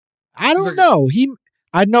 I don't know.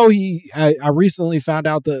 I recently found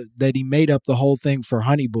out that he made up the whole thing for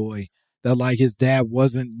Honey Boy, that like his dad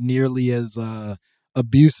wasn't nearly as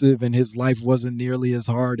abusive and his life wasn't nearly as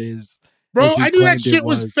hard as. Bro, I knew that shit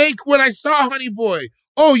was fake when I saw Honey Boy.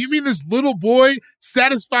 Oh, you mean this little boy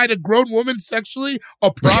satisfied a grown woman sexually?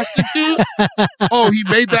 A prostitute? Oh, he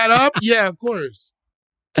made that up? Yeah, of course.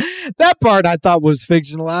 That part I thought was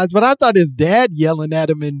fictionalized, but I thought his dad yelling at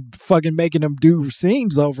him and fucking making him do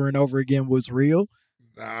scenes over and over again was real.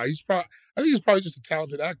 Nah, I think he's probably just a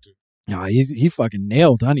talented actor. Nah, he fucking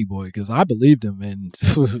nailed Honey Boy because I believed him, and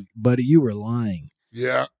buddy, you were lying.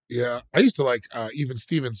 Yeah. I used to like Even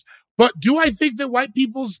Stevens. But do I think that white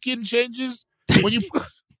people's skin changes when you?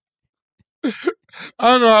 I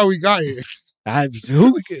don't know how we got here.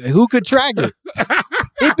 Who could track it?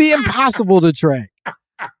 It'd be impossible to track.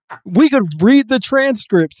 We could read the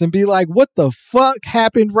transcripts and be like, "What the fuck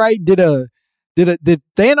happened? Right? Did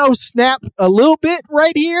Thanos snap a little bit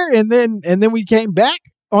right here, and then we came back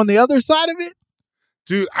on the other side of it?"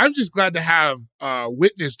 Dude, I'm just glad to have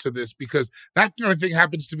witness to this because that kind of thing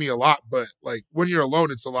happens to me a lot. But like when you're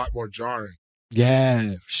alone, it's a lot more jarring.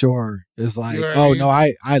 Yeah, sure. It's like, you know what I mean? No,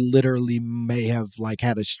 I literally may have like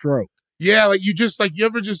had a stroke. Yeah, like you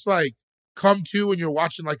ever just like come to when you're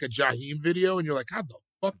watching like a Jaheim video and you're like, how the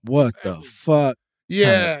fuck? What the fuck?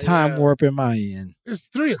 Yeah, time warp am I in? It's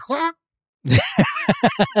 3:00.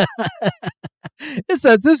 It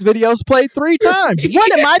says this video's played 3 times.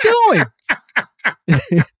 What am I doing?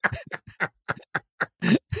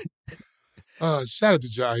 Shout out to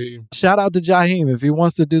Jaheim. Shout out to Jaheim. If he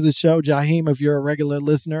wants to do the show, Jaheim, if you're a regular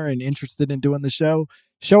listener and interested in doing the show,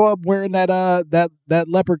 show up wearing that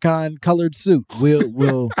leprechaun colored suit.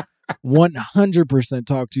 We'll 100%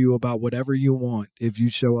 talk to you about whatever you want if you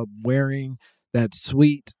show up wearing that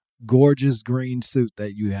sweet, gorgeous green suit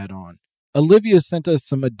that you had on. Olivia sent us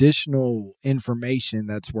some additional information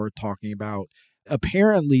that's worth talking about.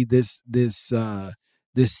 Apparently, this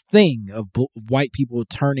thing of white people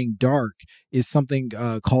turning dark is something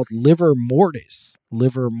called livor mortis.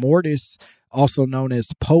 Livor mortis, also known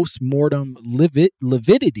as postmortem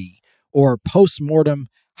lividity or postmortem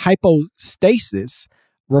hypostasis,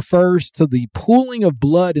 refers to the pooling of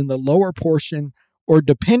blood in the lower portion or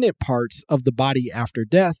dependent parts of the body after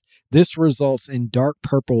death. This results in dark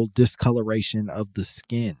purple discoloration of the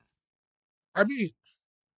skin. I mean,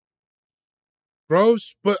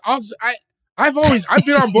 gross, but also I've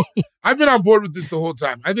been on board. I've been on board with this the whole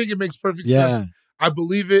time. I think it makes perfect sense. I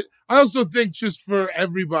believe it. I also think just for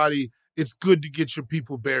everybody, it's good to get your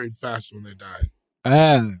people buried fast when they die.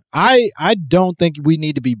 I don't think we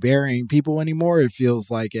need to be burying people anymore. It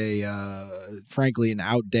feels like frankly, an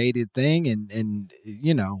outdated thing, and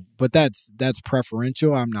you know, but that's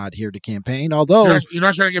preferential. I'm not here to campaign. Although you're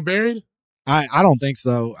not trying to get buried. I don't think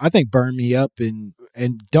so. I think burn me up and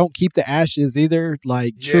don't keep the ashes either.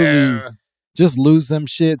 Like truly just lose them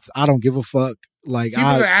shits. I don't give a fuck. Like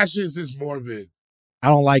Keeping the ashes is morbid. I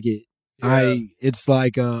don't like it. Yeah. It's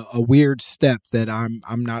like a weird step that I'm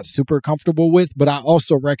not super comfortable with, but I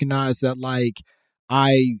also recognize that like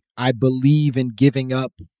I believe in giving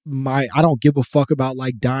up I don't give a fuck about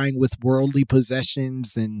like dying with worldly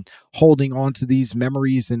possessions and holding on to these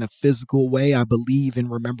memories in a physical way. I believe in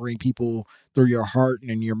remembering people through your heart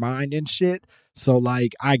and your mind and shit. So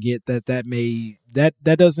like I get that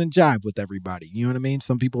that doesn't jive with everybody. You know what I mean?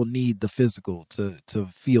 Some people need the physical to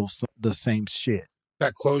feel the same shit.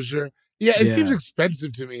 That closure. Yeah, it seems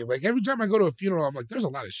expensive to me. Like every time I go to a funeral, I'm like, there's a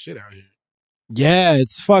lot of shit out here. Yeah,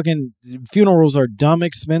 it's fucking funerals are dumb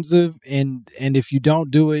expensive, and if you don't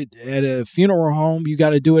do it at a funeral home, you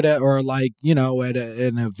got to do it at or like you know at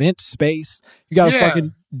an event space. You got to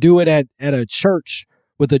fucking do it at a church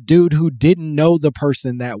with a dude who didn't know the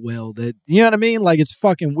person that well. That you know what I mean? Like it's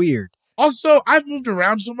fucking weird. Also, I've moved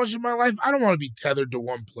around so much in my life. I don't want to be tethered to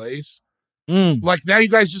one place. Like now, you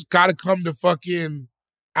guys just got to come to fucking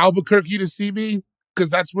Albuquerque to see me because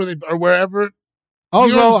that's where they or wherever.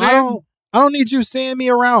 Also, you know I don't need you seeing me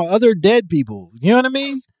around other dead people. You know what I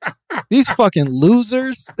mean? These fucking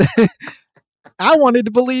losers. I wanted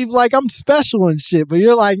to believe like I'm special and shit, but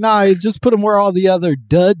you're like, nah, just put them where all the other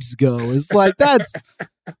duds go. It's like that's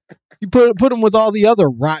you put them with all the other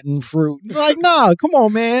rotten fruit. You're like, nah, come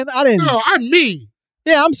on, man. No, I'm me.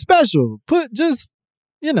 Yeah, I'm special. Put just,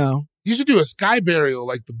 you know. You should do a sky burial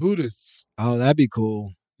like the Buddhists. Oh, that'd be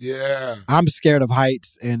cool. Yeah. I'm scared of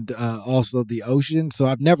heights and also the ocean, so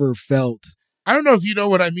I've never felt. I don't know if you know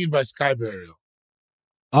what I mean by sky burial.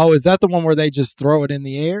 Oh, is that the one where they just throw it in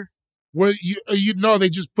the air? Where you know they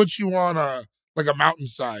just put you on a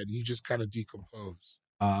mountainside. You just kind of decompose.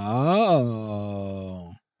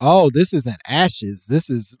 Oh, this isn't ashes. This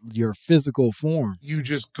is your physical form. You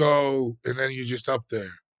just go and then you're just up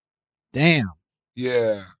there. Damn.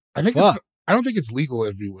 Yeah. I don't think it's legal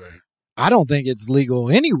everywhere. I don't think it's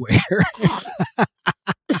legal anywhere.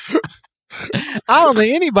 I don't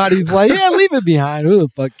think anybody's like, yeah, leave it behind. Who the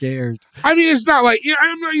fuck cares? I mean, it's not like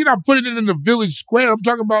you're not putting it in the village square. I'm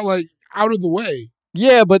talking about like out of the way.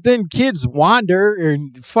 Yeah, but then kids wander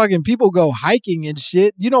and fucking people go hiking and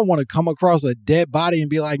shit. You don't want to come across a dead body and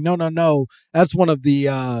be like, no, that's one of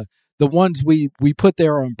the ones we put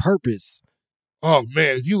there on purpose. Oh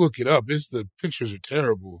man, if you look it up, the pictures are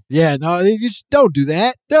terrible. Yeah, no, you just don't do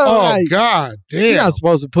that. God damn! You're not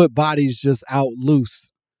supposed to put bodies just out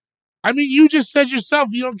loose. I mean, you just said yourself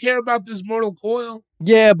you don't care about this mortal coil.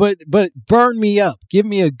 Yeah, but burn me up. Give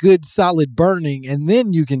me a good solid burning, and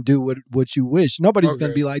then you can do what you wish. Nobody's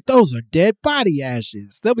gonna be like, those are dead body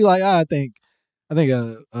ashes. They'll be like, I think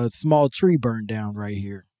a small tree burned down right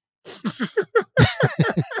here.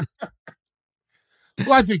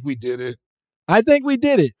 Well, I think we did it. I think we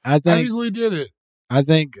did it. I think we did it. I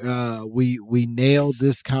think we nailed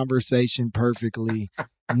this conversation perfectly.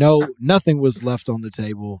 No, nothing was left on the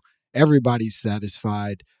table. Everybody's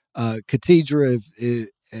satisfied. Katidra,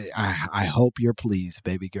 I hope you're pleased,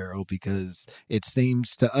 baby girl, because it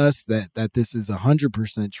seems to us that this is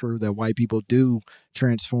 100% true, that white people do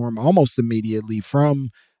transform almost immediately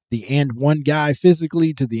from the and one guy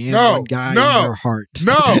physically to the and one guy in their hearts.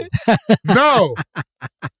 No.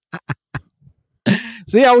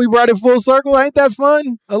 See how we brought it full circle? Ain't that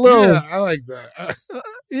fun? A little. Yeah, I like that.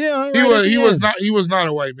 He was not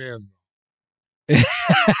a white man.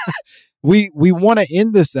 We want to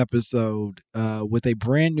end this episode with a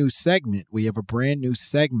brand new segment. We have a brand new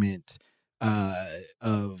segment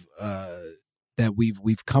of that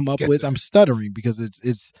we've come up with. I'm stuttering because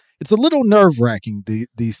it's a little nerve wracking.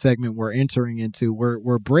 The segment we're entering into.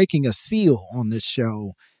 We're breaking a seal on this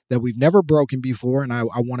show that we've never broken before, and I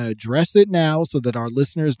want to address it now so that our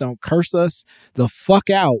listeners don't curse us the fuck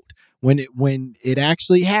out when it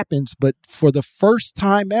actually happens. But for the first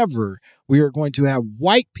time ever, we are going to have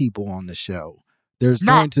white people on the show.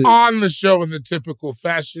 On the show in the typical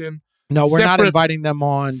fashion. No, we're not inviting them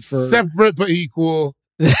on for separate but equal.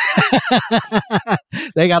 They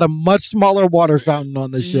got a much smaller water fountain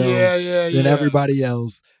on the show than everybody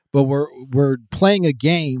else. But we're playing a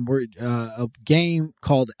game. We're a game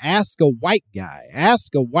called Ask a White Guy.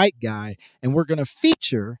 Ask a White Guy, and we're going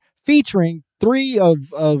to featuring three of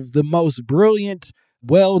the most brilliant,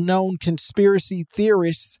 well-known conspiracy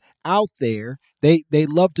theorists out there. They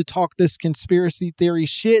love to talk this conspiracy theory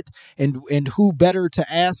shit, and who better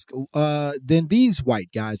to ask than these white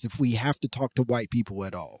guys if we have to talk to white people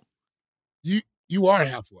at all. You are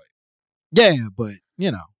half white. Yeah, but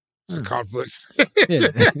you know. It's a conflict. Yeah.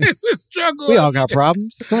 It's a struggle. We all got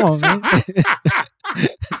problems. Come on, man.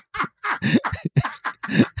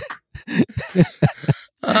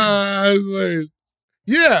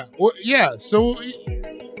 Yeah. Well, yeah. So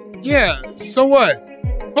what?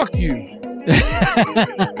 Fuck you.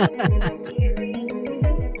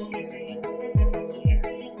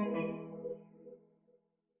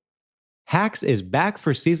 Hacks is back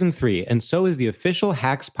for season 3, and so is the official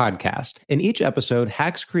Hacks podcast. In each episode,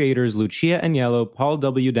 Hacks creators Lucia Aniello, Paul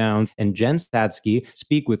W. Downs, and Jen Statsky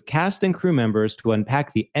speak with cast and crew members to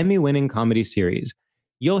unpack the Emmy-winning comedy series.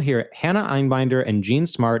 You'll hear Hannah Einbinder and Jean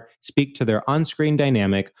Smart speak to their on-screen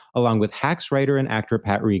dynamic, along with Hacks writer and actor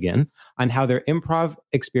Pat Regan, on how their improv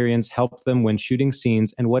experience helped them when shooting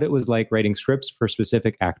scenes and what it was like writing scripts for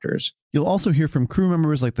specific actors. You'll also hear from crew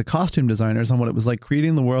members like the costume designers on what it was like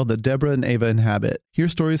creating the world that Deborah and Ava inhabit. Hear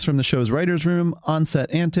stories from the show's writer's room,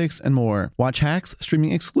 on-set antics, and more. Watch Hacks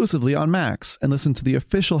streaming exclusively on Max, and listen to the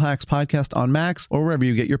official Hacks podcast on Max or wherever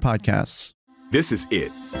you get your podcasts. This is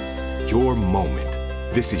it. Your moment.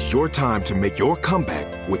 This is your time to make your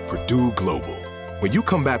comeback with Purdue Global. When you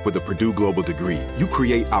come back with a Purdue Global degree, you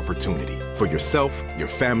create opportunity for yourself, your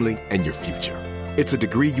family, and your future. It's a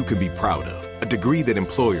degree you can be proud of, a degree that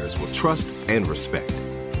employers will trust and respect.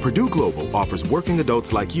 Purdue Global offers working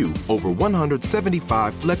adults like you over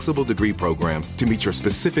 175 flexible degree programs to meet your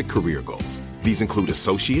specific career goals. These include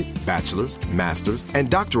associate, bachelor's, master's, and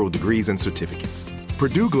doctoral degrees and certificates.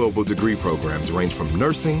 Purdue Global degree programs range from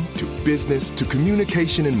nursing to business to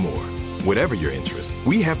communication and more. Whatever your interest,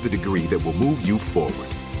 we have the degree that will move you forward.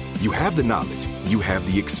 You have the knowledge, you have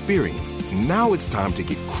the experience. Now it's time to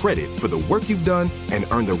get credit for the work you've done and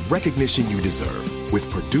earn the recognition you deserve with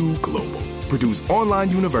Purdue Global, Purdue's online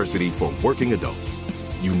university for working adults.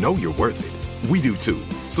 You know you're worth it. We do too.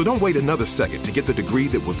 So don't wait another second to get the degree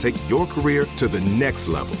that will take your career to the next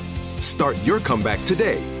level. Start your comeback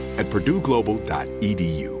today at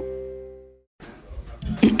purdueglobal.edu.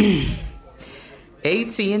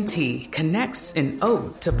 AT&T connects an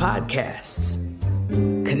ode to podcasts.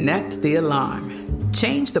 Connect the alarm.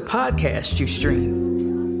 Change the podcast you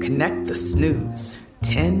stream. Connect the snooze.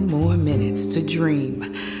 10 more minutes to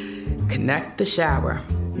dream. Connect the shower.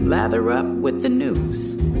 Lather up with the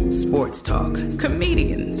news. Sports talk,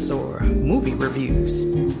 comedians, or movie reviews.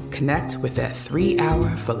 Connect with that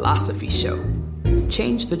 3-hour philosophy show.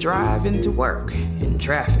 Change the drive into work in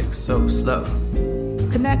traffic so slow.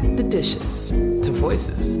 Connect the dishes to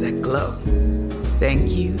voices that glow.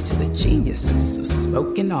 Thank you to the geniuses of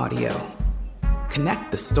spoken audio.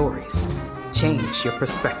 Connect the stories. Change your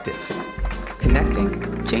perspective.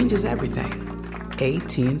 Connecting changes everything.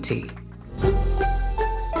 AT&T.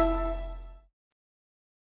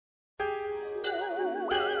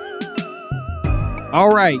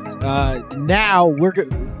 All right. Now we're good.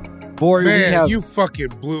 Boy, Man, you fucking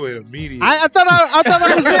blew it immediately. I thought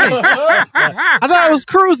I was in it. I thought I was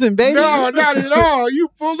cruising, baby. No, not at all. You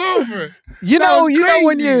pulled over. You know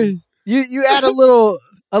when you add a little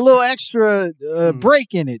extra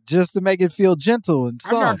break in it just to make it feel gentle and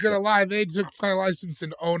soft. I'm not gonna lie, they took my license in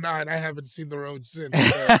 2009. I haven't seen the road since.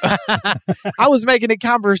 I was making it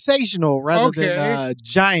conversational rather than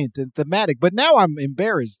giant and thematic, but now I'm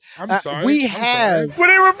embarrassed. I'm sorry. We have. Would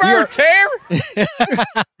it revert, Tear?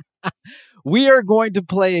 We are going to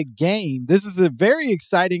play a game. This is a very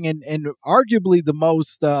exciting and arguably the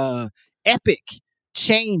most epic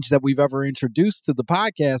change that we've ever introduced to the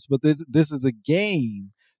podcast. But this is a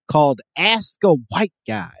game called Ask a White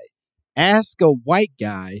Guy. Ask a White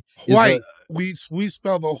Guy. White. We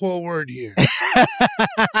spell the whole word here.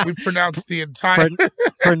 We pronounce the entire.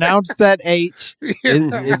 Pronounce that H.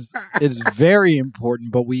 It's very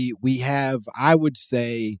important. But we have, I would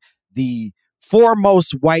say, the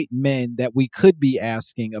foremost white men that we could be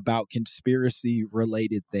asking about conspiracy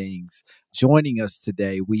related things joining us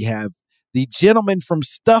today. We have the gentleman from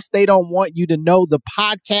Stuff They Don't Want You to Know, the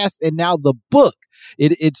podcast, and now the book.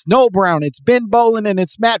 It's Noel Brown, it's Ben Bolin, and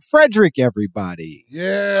it's Matt Frederick, everybody.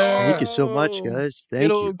 Yeah. Thank you so much, guys. Thank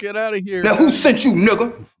you. Get out of here. Now, who sent you,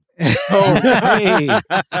 nigga?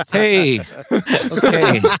 Hey.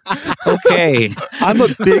 Okay. I'm a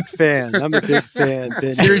big fan.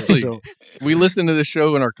 Ben. Seriously, So, we listen to the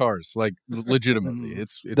show in our cars, like legitimately.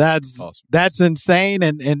 It's That's awesome. That's insane,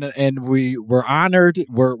 and we're honored.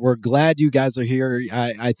 We're glad you guys are here.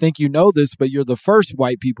 I think you know this, but you're the first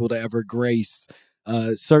white people to ever grace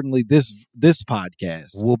certainly this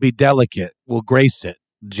podcast. We'll be delicate. We'll grace it.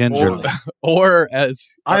 Ginger. Or as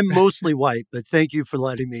I'm mostly white, but thank you for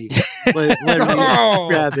letting me let me Oh,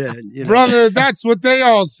 grab in. You know? brother, that's what they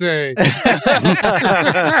all say.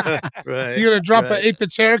 Right. You gonna drop right. an 8th of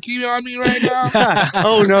Cherokee on me right now?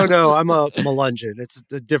 Oh, no. I'm a Melungeon. It's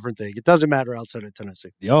a different thing. It doesn't matter outside of Tennessee.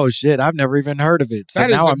 Oh shit, I've never even heard of it. So That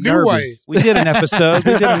is now a I'm new nervous. way. We did an episode.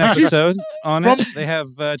 On it. From- They have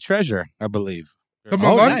Treasure, I believe. The Oh,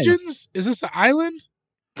 Melungeons? nice. Is this an island?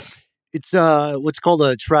 It's what's called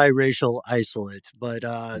a triracial isolate, but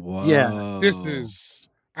yeah. This is.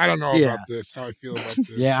 I don't know Yeah. about this. How I feel about this.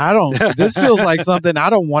 Yeah, I don't. This feels like something I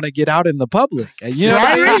don't want to get out in the public. You know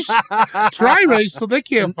what I mean? Tri-racial, they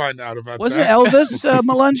can't find out about Wasn't that. Elvis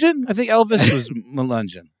Melungeon? I think Elvis was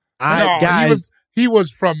Melungeon. No, Guys, he was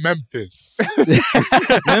from Memphis.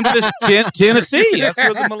 Memphis, Tennessee. That's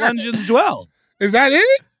where the Melungeons dwell. Is that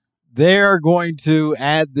it? they're going to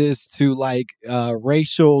add this to like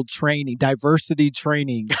racial training, diversity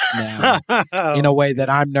training now in a way that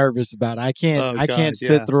I'm nervous about. I can't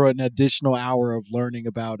sit through an additional hour of learning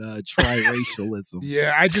about triracialism.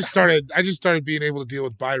 Yeah, I just started being able to deal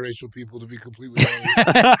with biracial people, to be completely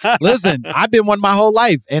honest. Listen, I've been one my whole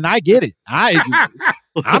life and I get it.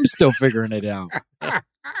 I'm still figuring it out.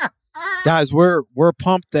 Guys, we're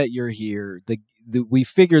pumped that you're here. We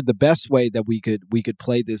figured the best way that we could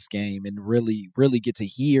play this game and really get to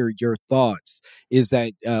hear your thoughts is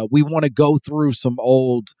that we want to go through some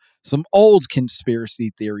old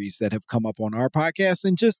conspiracy theories that have come up on our podcast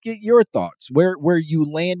and just get your thoughts. Where you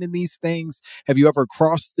land in these things? Have you ever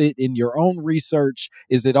crossed it in your own research?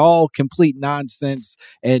 Is it all complete nonsense?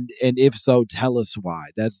 And if so, tell us why.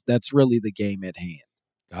 That's really the game at hand.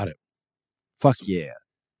 Got it. Fuck yeah.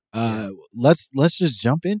 Let's just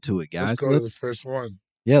jump into it, guys. Let's go to the first one.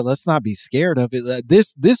 Yeah, let's not be scared of it.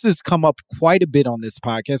 This has come up quite a bit on this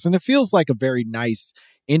podcast, and it feels like a very nice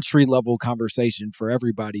entry-level conversation for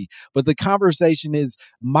everybody. But the conversation is,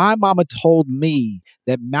 my mama told me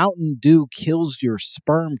that Mountain Dew kills your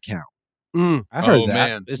sperm count. I heard that.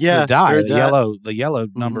 Man. It's the dye, the yellow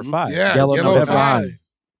number 5. Yeah, Yellow number 5.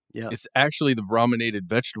 Yeah. It's actually the brominated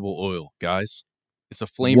vegetable oil, guys. It's a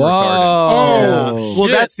flame Whoa. retardant. Oh, Well,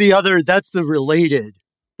 shit. that's the related.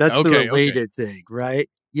 That's the related thing, right?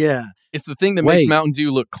 Yeah. It's the thing that Wait. makes Mountain Dew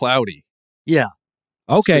look cloudy. Yeah.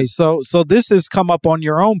 Okay, so this has come up on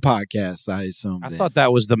your own podcast, I assume. I then. thought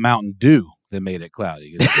that was the Mountain Dew that made it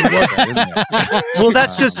cloudy. Well,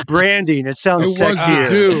 that's just branding. It sounds It was sexier.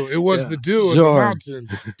 the dew. It was the dew of the Sure. mountain.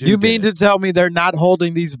 You mean to tell me they're not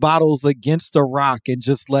holding these bottles against a rock and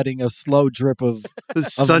just letting a slow drip of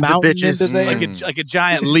Sons of mountain bitches. into there? like a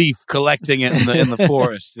giant leaf collecting it in the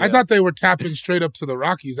forest. I thought they were tapping straight up to the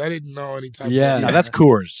Rockies. I didn't know any type Yeah. of... No, that's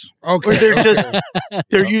Coors. Okay. Or they're okay.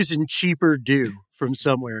 they're using cheaper dew from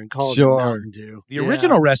somewhere and calling Sure. it Mountain Dew. The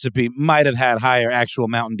original recipe might have had higher actual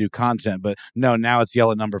Mountain Dew content, but no, now it's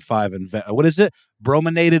yellow number 5 and what is it?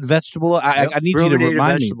 Brominated vegetable. I need you to Brominated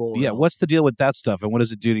remind me. vegetable Yeah, oil. what's the deal with that stuff, and what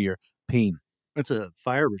does it do to your peen? It's a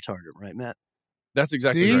fire retardant, right, Matt? That's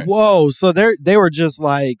exactly See? right. Whoa, so they were just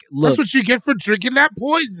like, look, That's what you get for drinking that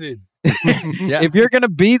poison. Yeah. if you're going to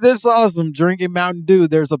be this awesome drinking Mountain Dew,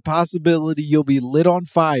 there's a possibility you'll be lit on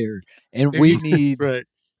fire, and If we you- need Right.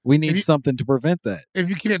 we need something to prevent that. If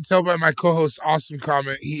you can't tell by my co-host's awesome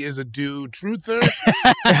comment, he is a dew truther.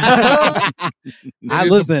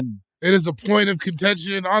 Listen. It is a point of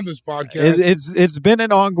contention on this podcast. It's been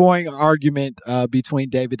an ongoing argument between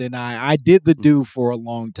David and I. I did the Dew for a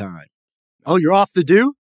long time. Oh, you're off the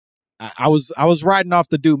dew? I was riding off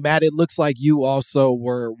the Dew. Matt, it looks like you also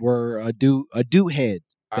were a Dew head.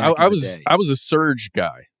 I back in the was day. I was a Surge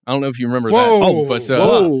guy. I don't know if you remember Whoa. that. But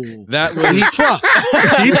Whoa. that was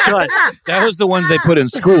Deep cut. That was the ones they put in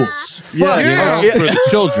schools. Yeah. You know, Yeah. for the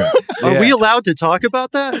children. Are Yeah. we allowed to talk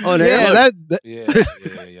about that on air? Yeah, that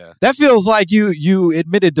Yeah. that feels like you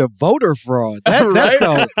admitted to voter fraud. That Right?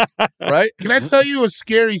 felt right. Can I tell you a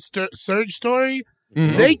scary Surge story?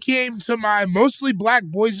 Mhm. They came to my mostly black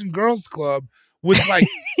boys and girls club with like,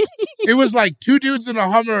 it was like 2 dudes in a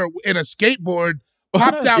Hummer and a skateboard,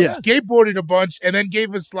 popped out, Yeah. skateboarded a bunch, and then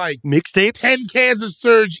gave us like Mixtapes? 10 cans of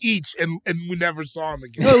Surge each, and we never saw them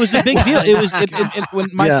again. No, it was a big deal. It was when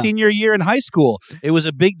my Yeah. senior year in high school. It was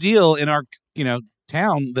a big deal in our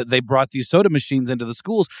town that they brought these soda machines into the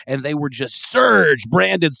schools, and they were just Surge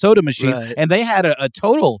branded soda machines, Right. and they had a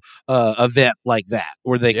total event like that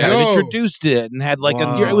where they kind Yo. of introduced it and had like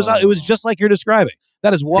Wow. it was just like you're describing.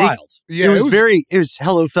 That is wild. Yeah, it was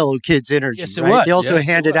Hello Fellow Kids energy. Yes, it right? was. They also Yes, it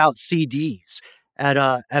handed was. out CDs at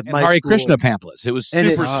And my Hare school. Krishna pamphlets. It was And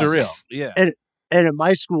super it- surreal. Yeah. And at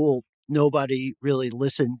my school, nobody really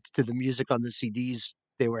listened to the music on the CDs.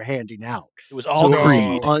 they were handing out. It was all So,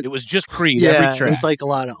 Creed. It was just Creed. Yeah, every it track. was like a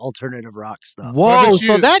lot of alternative rock stuff. Whoa,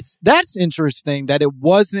 so that's interesting that it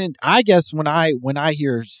wasn't. I guess when I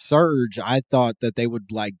hear Surge, I thought that they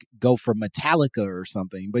would like go for Metallica or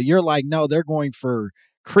something, but you're like, no, they're going for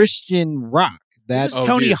Christian rock. That's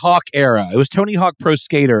Tony Hawk era. It was Tony Hawk Pro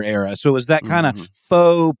Skater era. So it was that kind of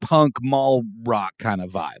faux punk mall rock kind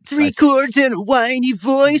of vibe. 3 chords and a whiny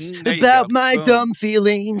voice about my dumb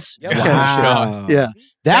feelings. Yep. Wow. Yeah.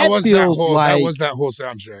 That feels like that was that whole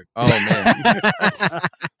soundtrack. Oh man,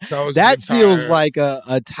 that feels like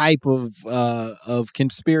a type of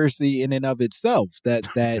conspiracy in and of itself.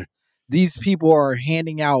 That these people are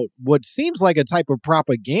handing out what seems like a type of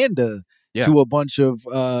propaganda to a bunch of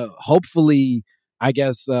hopefully, I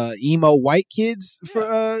guess, emo white kids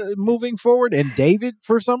for moving forward, and David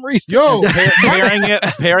for some reason. Yo,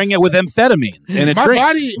 pairing it with amphetamine in a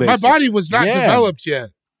drink. My body was not developed yet.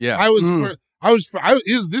 Yeah,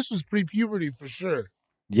 this was pre-puberty for sure.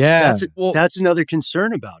 Yeah, that's another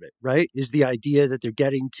concern about it, right? Is the idea that they're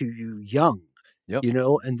getting to you young, you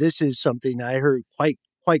know, and this is something I heard quite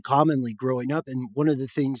commonly growing up. And one of the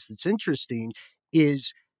things that's interesting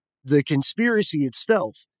is the conspiracy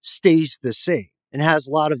itself stays the same and has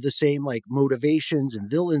a lot of the same like motivations and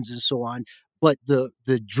villains and so on. But the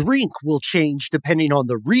drink will change depending on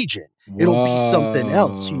the region. It'll be something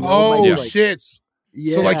else. You know? Oh, shit.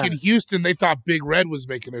 Yeah. So like in Houston, they thought Big Red was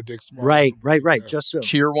making their dick small. Right. Just so.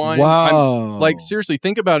 Cheerwine. Wow. Like seriously,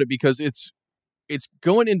 think about it, because it's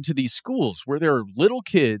going into these schools where there are little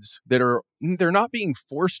kids that they're not being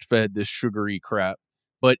forced fed this sugary crap,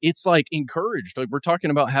 but it's like encouraged. Like we're talking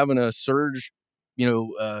about having a Surge,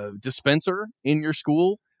 dispenser in your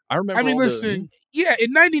school. I remember. I mean, listen,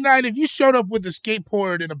 in '99, if you showed up with a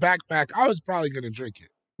skateboard and a backpack, I was probably going to drink it.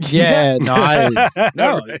 Yeah, no,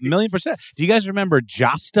 a million %. Do you guys remember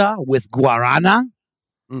Josta with Guarana?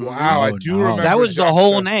 Wow, I do remember. That was the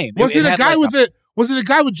whole name. Was it a guy with it? Was it a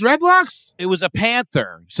guy with dreadlocks? It was a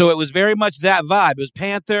panther. So it was very much that vibe. It was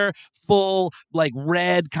panther, full, like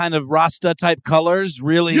red kind of Rasta type colors,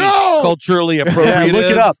 really culturally appropriate.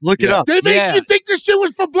 Look it up. They made you think this shit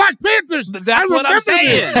was for Black Panthers. That's what I'm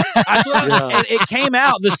saying. And it came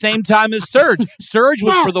out the same time as Surge. Surge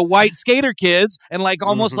was for the white skater kids, and like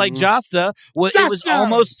almost like Josta, it was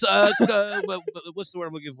almost what's the word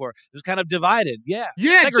I'm looking for? It was kind of divided. Yeah,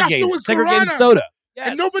 Josta was segregated Guarana. soda. Yes.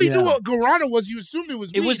 And nobody knew what Guarana was. You assumed it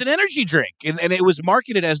was weed. It was an energy drink, and it was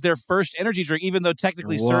marketed as their first energy drink, even though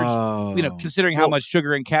technically Surge, considering how much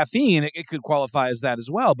sugar and caffeine, it could qualify as that as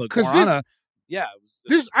well. But Guarana,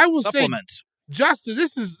 this I will supplement. Say, Justin,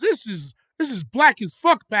 this is black as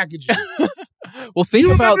fuck packaging. Well,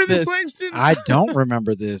 think about this, Langston? I don't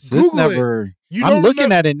remember this. Google never. I'm I'm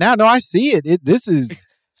looking at it now. No, I see it. This is.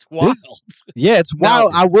 Wild. It's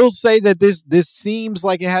wild. I will say that this seems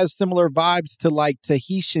like it has similar vibes to like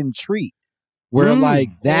Tahitian Treat, where like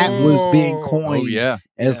that was being coined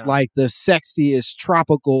as like the sexiest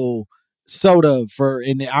tropical soda for.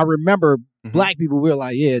 And I remember black people were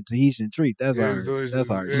like, Tahitian Treat. That's our shit.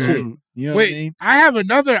 You know what I mean? I have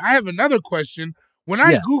another question. When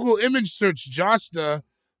I Google image search Josta,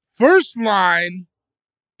 first line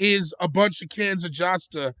is a bunch of cans of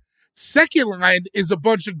Josta. Second line is a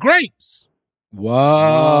bunch of grapes.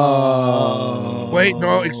 Whoa. Wait,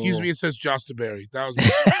 no, excuse me. It says Jostaberry. That was my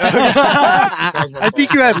I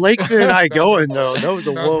think you had Lakester and I going, though. That was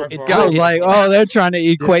a whoa. I was like, they're trying to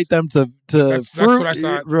equate them to that's fruit. what I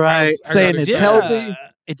thought. Right. Saying it's healthy.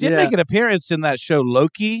 It did make an appearance in that show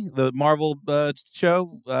Loki, the Marvel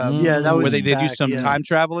show. That was where they do some time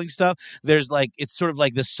traveling stuff. There's like it's sort of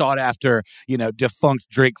like the sought after, defunct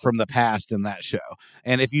drink from the past in that show.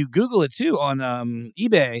 And if you Google it too on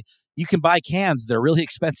eBay, you can buy cans. They're really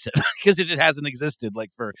expensive because it just hasn't existed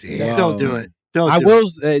like for. Don't do it.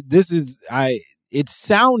 It's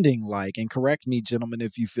sounding like, and correct me, gentlemen,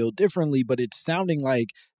 if you feel differently, but it's sounding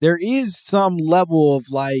like there is some level of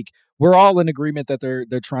like. We're all in agreement that they're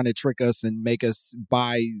trying to trick us and make us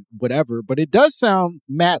buy whatever. But it does sound,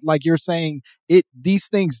 Matt, like you're saying these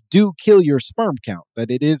things do kill your sperm count, that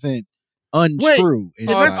it isn't untrue. Wait,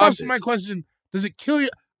 that's also my question. Does it kill you?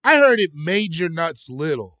 I heard it made your nuts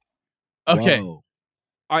little. Okay. Whoa.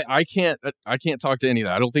 I can't talk to any of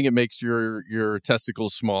that. I don't think it makes your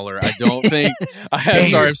testicles smaller. I don't think.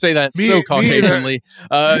 Sorry, I'm saying that so Caucasianly.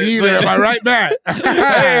 Neither. Am I right, Matt?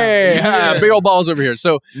 Hey, big old balls over here.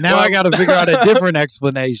 So now I got to figure out a different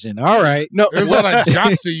explanation. All right. No, there's a lot of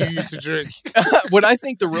Josta you used to drink. What I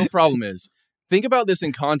think the real problem is, think about this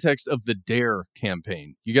in context of the DARE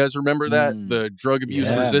campaign. You guys remember that? The drug abuse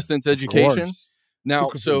resistance education? Now, Who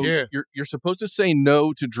could so forget? you're supposed to say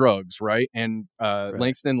no to drugs, right? And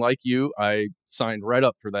Langston, like you, I signed right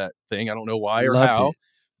up for that thing. I don't know why or Loved how, it.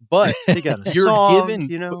 but They got a you're song, given,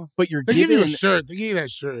 you know. but you're They give given, you a shirt. They give you that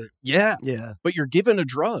shirt. yeah, Yeah. but you're given a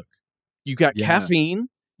drug. You got Yeah. caffeine.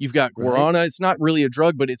 You've got guarana. It's not really a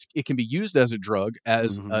drug, but it can be used as a drug,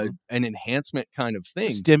 as an enhancement kind of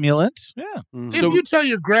thing. Stimulant. Yeah. If So- you tell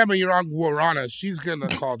your grandma you're on guarana, she's gonna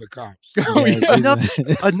call the cops.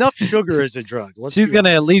 Enough sugar is a drug. Let's She's be gonna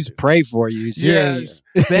honest. at least pray for you. She ain't-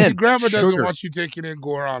 Yes. Ben, Your grandma doesn't sugar. want you taking in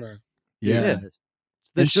guarana. Yeah.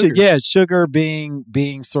 The And sugar. sugar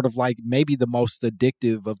being sort of like maybe the most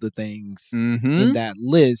addictive of the things Mhm. in that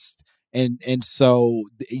list, and so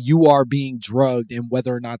you are being drugged, and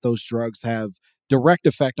whether or not those drugs have direct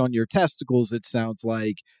effect on your testicles, it sounds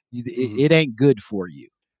like it ain't good for you.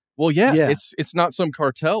 Well, yeah, Yeah. it's not some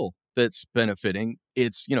cartel that's benefiting.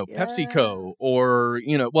 It's Yeah. PepsiCo or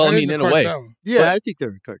well, I That mean, is in a way, cartel. Yeah, I think they're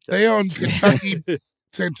a cartel. They own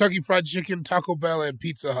Kentucky Fried Chicken, Taco Bell, and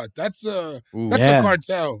Pizza Hut. That's a Yeah.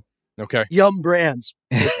 cartel. okay. Yum Brands.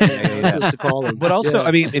 That's what to call them. But also, Yeah,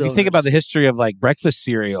 I mean, if you think cylinders. about the history of like breakfast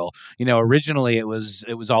cereal, originally it was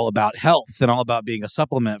all about health and all about being a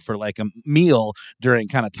supplement for like a meal during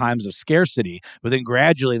kind of times of scarcity. But then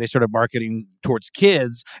gradually they started marketing towards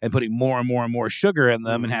kids and putting more and more and more sugar in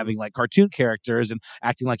them and having like cartoon characters and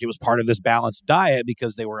acting like it was part of this balanced diet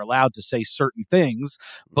because they were allowed to say certain things,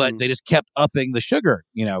 but they just kept upping the sugar,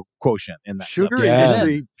 quotient in that sugar stuff.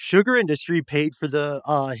 industry. Sugar industry paid for the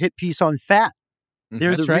hit piece on fat.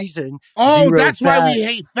 They're That's the right. reason. Oh, Zero that's why fat. we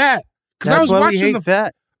hate fat. Because That's I was why we watching hate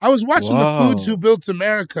fat. I was watching the Whoa. Foods Who Built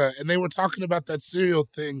America, and they were talking about that cereal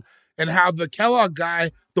thing and how the Kellogg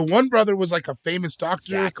guy, the one brother, was like a famous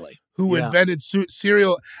doctor Exactly. who Yeah. invented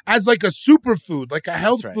cereal as like a superfood, like a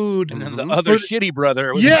health right. food. And then the other shitty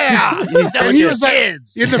brother was Yeah. And he was like,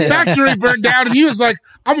 kids. in the factory burned down, and he was like,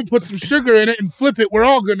 I'm going to put some sugar in it and flip it. We're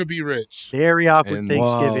all going to be rich. Very awkward And-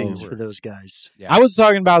 Thanksgivings Whoa. for those guys. Yeah. I was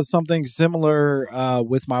talking about something similar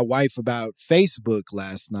with my wife about Facebook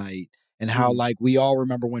last night, and how like we all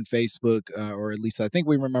remember when Facebook, or at least I think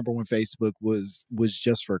we remember when Facebook was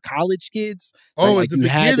just for college kids. Oh, like at the you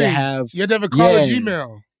beginning, had to have you had to have a college Yeah.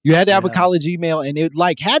 email. You had to have a Yeah. college email, and it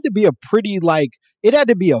like had to be a pretty it had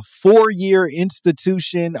to be a 4-year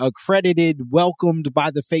institution, accredited, welcomed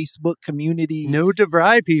by the Facebook community. No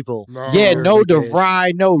DeVry people. No. Yeah, no Early days.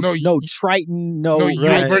 DeVry, no No, Triton, No, no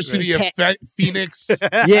University of Tech. Phoenix.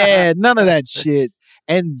 Yeah, none of that shit.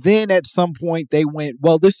 And then at some point they went,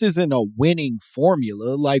 well, this isn't a winning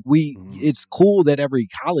formula. Like it's cool that every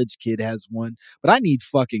college kid has one, but I need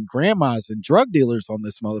fucking grandmas and drug dealers on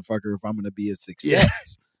this motherfucker if I'm going to be a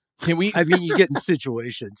success. Can we? I mean, you get in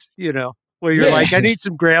situations, where you're Yeah. like, I need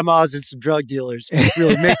some grandmas and some drug dealers to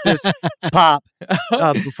really make this pop.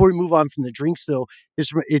 Before we move on from the drinks, though,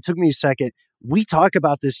 it took me a second. We talk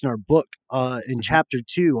about this in our book in chapter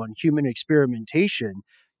 2 on human experimentation.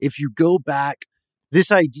 If you go back,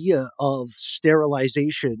 this idea of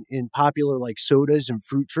sterilization in popular like sodas and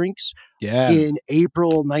fruit drinks Yeah. in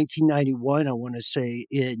April 1991, I want to say,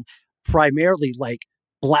 in primarily like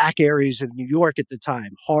black areas of New York at the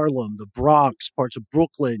time, Harlem, the Bronx, parts of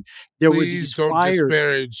Brooklyn. There were Please these don't flyers.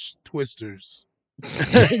 disparage Twisters.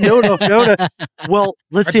 no. Well,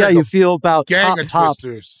 let's I see how drank you a feel about Gang Top of Pop.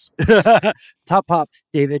 Twisters. Top Pop,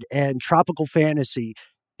 David, and Tropical Fantasy.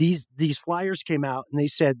 These flyers came out and they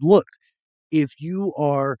said, look, if you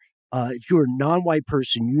are a non-white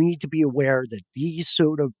person, you need to be aware that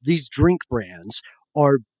these drink brands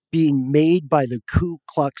are being made by the Ku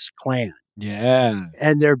Klux Klan. Yeah.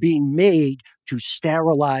 And they're being made to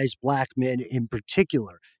sterilize black men in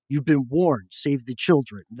particular. You've been warned, save the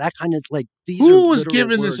children. That kind of like these are Who was literal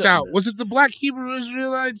giving words this in out? Was it the Black Hebrew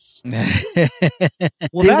Israelites?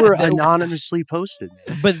 Well, they that's- were anonymously posted.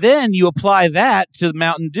 Man. But then you apply that to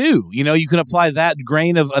Mountain Dew. You can apply that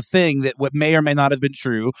grain of a thing that what may or may not have been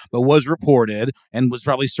true, but was reported and was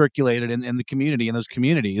probably circulated in the community, in those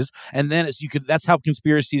communities. And then that's how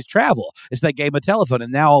conspiracies travel. It's that game of telephone.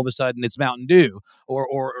 And now all of a sudden it's Mountain Dew.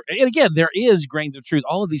 And again, there is grains of truth.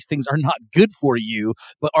 All of these things are not good for you,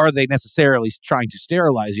 but are they necessarily trying to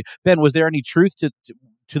sterilize you? Ben, was there any truth to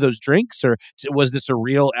those drinks, or was this a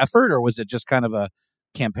real effort, or was it just kind of a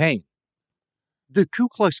campaign? The Ku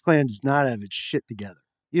Klux Klan does not have its shit together.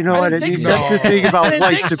 You know I what I didn't mean? think That's so. the thing I about didn't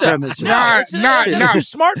white think so. supremacy. Not too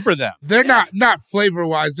smart for them. They're not flavor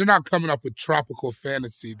wise. They're not coming up with tropical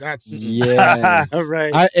fantasy. That's Yeah.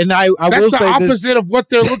 Right. I that's will the say opposite of what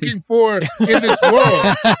they're looking for in this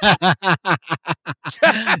world.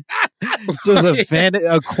 Just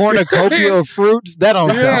a cornucopia of fruits. That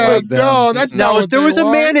don't sound like them. No, that's not now, what if there they was a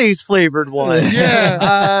want. mayonnaise flavored one, Yeah.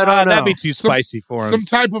 I don't know. That'd be too spicy for Some him.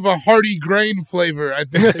 type of a hearty grain flavor, I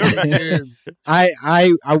think they would get in.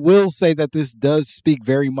 I will say that this does speak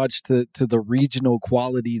very much to the regional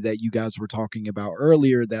quality that you guys were talking about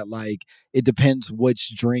earlier, that like it depends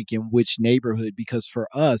which drink in which neighborhood, because for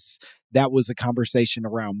us that was a conversation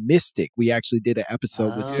around Mystic. We actually did an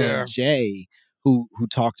episode with Sam J who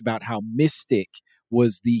talked about how Mystic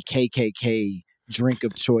was the KKK drink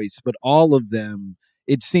of choice, but all of them,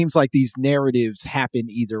 it seems like these narratives happen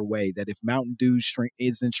either way, that if Mountain Dew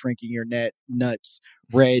isn't shrinking your nuts,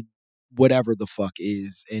 Red whatever the fuck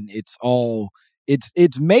is, and it's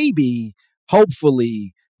maybe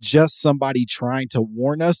hopefully just somebody trying to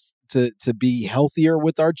warn us to be healthier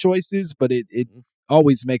with our choices, but it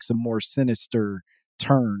always makes a more sinister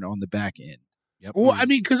turn on the back end. Yep. Well, I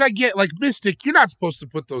mean, because I get like Mystic, you're not supposed to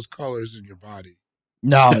put those colors in your body.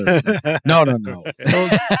 No.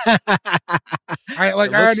 I It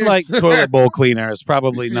looks like toilet bowl cleaner. It's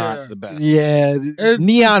probably Yeah. not the best. Yeah,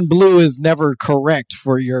 neon blue is never correct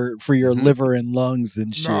for your liver and lungs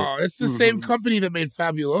and shit. No, it's the same company that made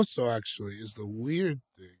Fabuloso. Actually, is the weird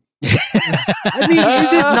thing. I mean,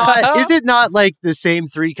 is it not like the same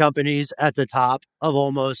three companies at the top of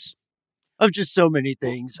just so many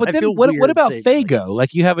things? But I then feel what weird about saying Faygo?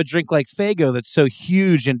 Like you have a drink like Faygo that's so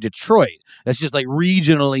huge in Detroit. That's just like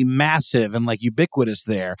regionally massive and like ubiquitous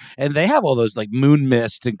there. And they have all those like moon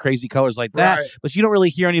mist and crazy colors like that. Right. But you don't really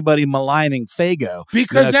hear anybody maligning Faygo.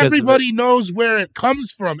 Because of everybody knows where it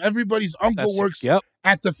comes from. Everybody's uncle works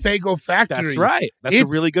at the Faygo factory. That's right. That's a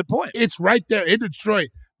really good point. It's right there in Detroit.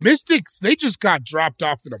 Mystics, they just got dropped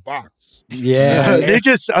off in a box. Yeah. They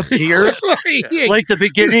just appear like the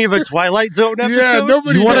beginning of a Twilight Zone episode. Yeah,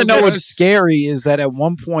 nobody You want to knows know that. what's scary is that at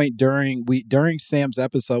one point during Sam's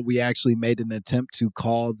episode, we actually made an attempt to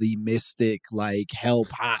call the Mystic like help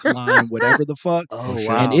hotline, whatever the fuck. Oh,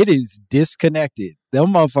 And it is disconnected. Them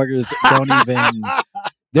motherfuckers don't even,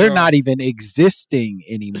 they're not even existing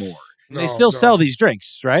anymore. They still sell these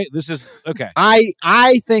drinks, right? This is okay.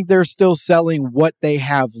 I think they're still selling what they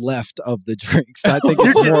have left of the drinks. I think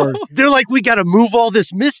it's more. They're like, we got to move all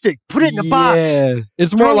this Mystic, put it in a box. Yeah,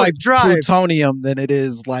 it's Throw more it, like drive. plutonium than it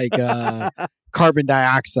is like carbon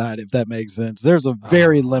dioxide, if that makes sense. There's a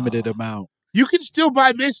very limited amount. You can still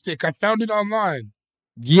buy Mystic. I found it online.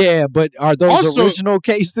 Yeah, but are those Also- original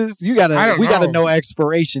cases? We gotta know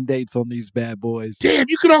expiration dates on these bad boys. Damn,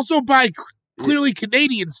 you could also buy clearly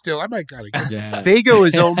Canadian still. I might gotta get Yeah. Faygo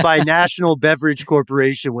is owned by National Beverage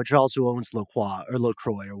Corporation, which also owns LaCroix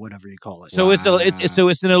or whatever you call it. So it's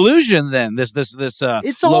an illusion then. This It's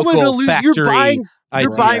all an local illusion. You're factory buying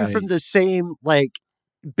idea. from the same like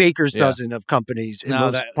baker's dozen of companies in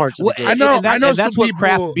those parts of the Well, country. I know and that's some what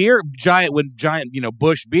craft people- beer giant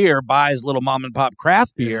Bush Beer buys little mom and pop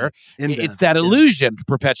craft beer. It's that illusion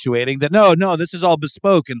perpetuating that no, this is all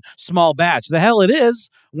bespoke and small batch. The hell it is.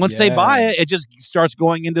 Once they buy it, it just starts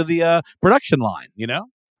going into the production line. You know.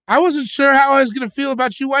 I wasn't sure how I was going to feel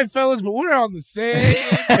about you white fellas, but we're on the same.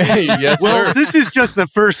 Yes, well, sir. this is just the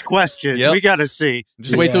first question. Yep. We got to see.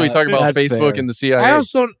 Just wait till we talk about Facebook and the CIA.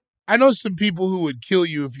 I know some people who would kill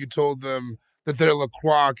you if you told them that their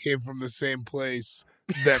LaCroix came from the same place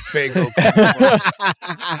that Faygo came from.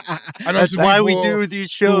 I know That's some why we people do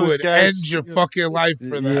these who shows, would guys. end your fucking life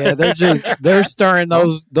for that. Yeah, they're stirring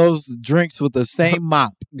those drinks with the same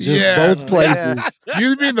mop, just both places.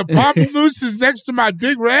 You mean the Pamplemousse is next to my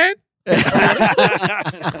Big Red?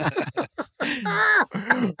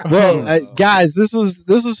 Well, guys, this was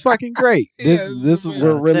fucking great.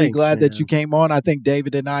 We're really Thanks, glad that man. you came on. I think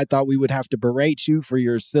David and I thought we would have to berate you for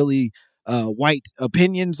your silly white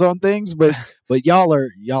opinions on things, but y'all are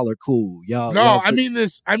cool. Y'all. No, y'all I mean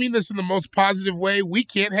this in the most positive way. We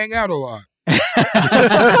can't hang out a lot. I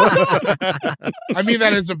mean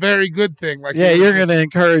that is a very good thing. Like, yeah, you're gonna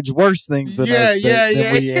encourage worse things than us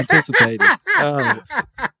than we anticipated.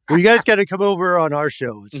 Well, you guys got to come over on our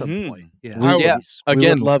show at some point. Yeah, We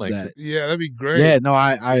would love that. Yeah, that'd be great. Yeah, no,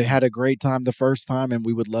 I had a great time the first time, and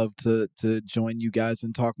we would love to join you guys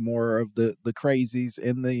and talk more of the crazies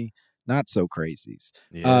and the not so crazies.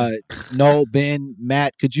 Noel, Ben,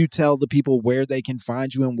 Matt, could you tell the people where they can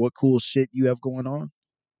find you and what cool shit you have going on?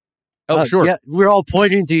 Oh, sure. Yeah, we're all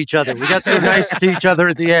pointing to each other. We got so nice to each other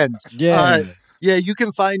at the end. Yeah. Yeah, you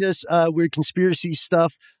can find us. We're Conspiracy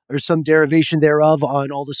Stuff or some derivation thereof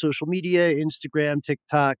on all the social media, Instagram,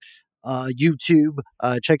 TikTok, YouTube.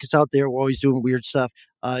 Check us out there. We're always doing weird stuff.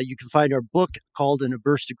 You can find our book called In a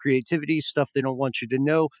Burst of Creativity, Stuff They Don't Want You to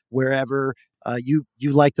Know, wherever you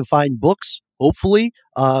like to find books, hopefully.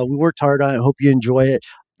 We worked hard on it. Hope you enjoy it.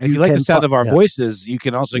 If you like the sound of our voices, you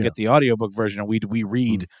can also get the audiobook version. We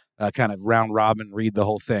read kind of round robin, read the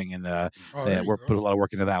whole thing. And we're put a lot of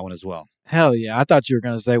work into that one as well. Hell yeah. I thought you were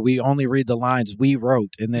going to say we only read the lines we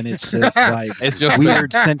wrote, and then it's just like It's just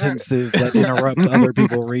weird sentences that interrupt other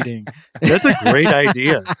people reading. That's a great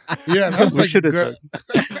idea. Yeah, that's We like should have good.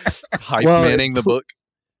 Hype manning the book.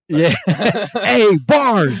 Yeah. Hey,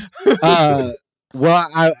 bars.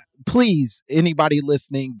 Please, anybody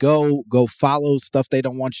listening, go follow Stuff They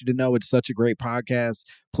Don't Want You to Know. It's such a great podcast.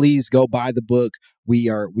 Please go buy the book. We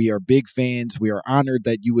are big fans. We are honored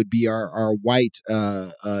that you would be our white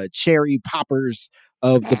cherry poppers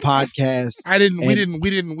of the podcast. We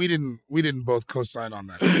didn't both co-sign on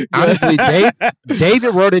that. Honestly,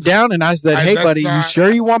 David wrote it down, and I said, "Hey, buddy, you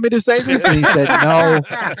sure you want me to say this?" And he said, "No,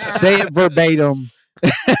 say it verbatim."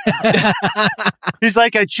 He's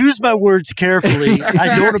like, I choose my words carefully.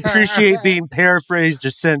 I don't appreciate being paraphrased or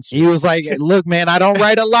censored. He was like, look, man, I don't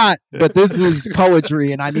write a lot, but this is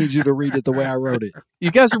poetry, and I need you to read it the way I wrote it. You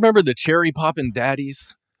guys remember the Cherry Poppin'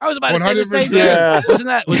 Daddies? I was about to say the same 100%. thing. Yeah. Was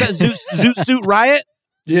that Zoot Suit Riot?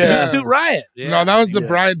 Yeah. Zoot Suit Riot. No, that was the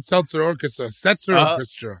Brian Seltzer Orchestra.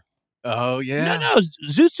 Orchestra. Oh, yeah. No.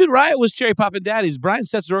 Zoot Suit Riot was Cherry Poppin' Daddies. Brian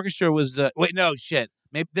Setzer Orchestra was... wait, no, shit.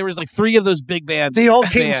 Maybe there was like 3 of those big bands. They all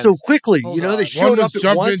came so quickly. Hold They on. showed One was up at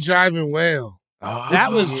Jumpin' once. Jivin' Whale. Oh,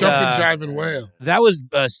 That was Jumpin' Jivin' Whale. That was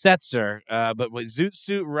Setzer, but with Zoot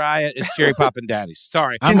Suit Riot, it's Cherry Poppin' Daddies.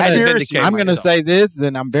 Sorry. I'm I had to going vindicate to myself. say this,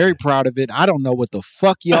 and I'm very proud of it. I don't know what the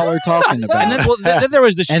fuck y'all are talking about. And then there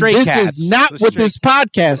was the And Stray this Cats. is not The what Stray this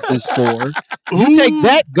podcast is for. You take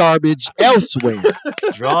that garbage elsewhere.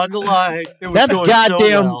 Drawing the line. It was That's going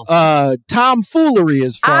goddamn so well. tomfoolery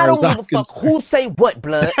as far as I'm concerned. who say what,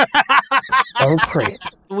 blood. Don't pray.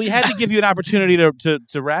 We had to give you an opportunity to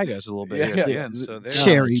rag us a little bit. Yeah. Here at the end, so there-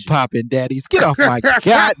 Cherry Poppin' Daddies. Get off my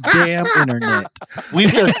goddamn internet. We've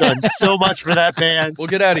just done so much for that band. We'll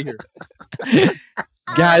get out of here.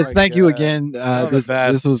 Guys, thank you God. again. You're the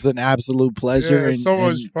best. This was an absolute pleasure. Yeah, and, so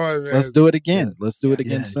much and fun, man. let's do it again. Let's do it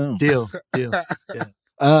again soon. Deal.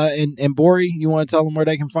 And Bori, you want to tell them where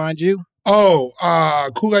they can find you? Cool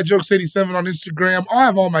Guy Jokes 87 on Instagram. I'll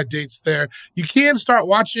have all my dates there. You can start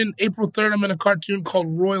watching April 3rd. I'm in a cartoon called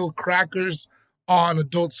Royal Crackers on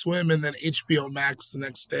Adult Swim and then HBO Max the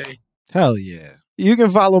next day. Hell yeah. You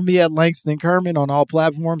can follow me at Langston Kerman on all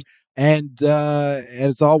platforms. And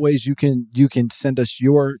as always, you can send us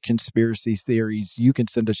your conspiracy theories. You can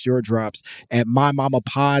send us your drops at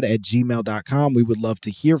mymamapod@gmail.com. We would love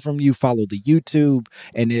to hear from you. Follow the YouTube.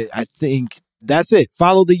 And I think that's it.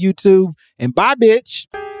 Follow the YouTube. And bye, bitch.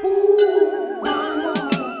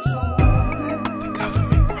 The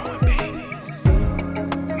government growing babies.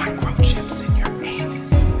 Microchips in your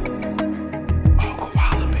anus. All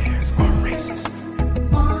koala bears are racist.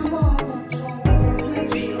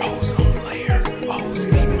 The ozone layer owes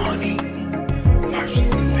me money.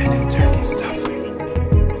 Martians invented turkey stuffing.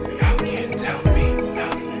 Y'all can't tell me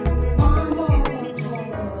nothing.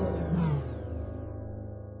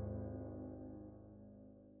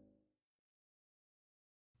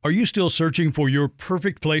 Are you still searching for your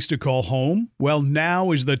perfect place to call home? Well, now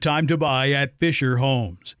is the time to buy at Fisher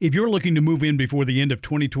Homes. If you're looking to move in before the end of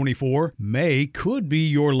 2024, May could be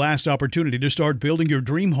your last opportunity to start building your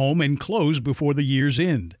dream home and close before the year's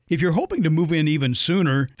end. If you're hoping to move in even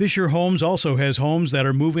sooner, Fisher Homes also has homes that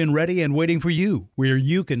are move-in ready and waiting for you, where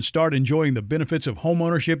you can start enjoying the benefits of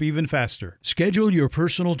homeownership even faster. Schedule your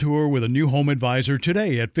personal tour with a new home advisor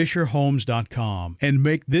today at FisherHomes.com and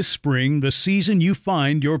make this spring the season you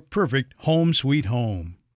find your perfect home sweet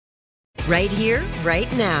home. Right here,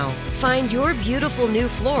 right now. Find your beautiful new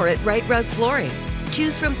floor at Right Rug Flooring.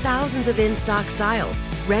 Choose from thousands of in-stock styles,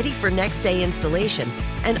 ready for next day installation,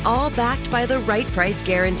 and all backed by the right price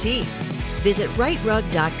guarantee. Visit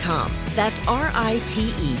rightrug.com. That's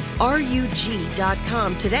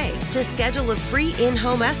RITERUG.com today to schedule a free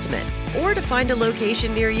in-home estimate or to find a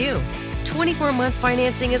location near you. 24-month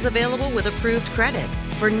financing is available with approved credit.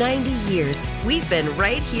 For 90 years, we've been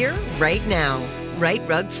right here, right now. Right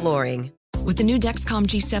Rug Flooring. With the new Dexcom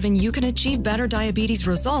G7, you can achieve better diabetes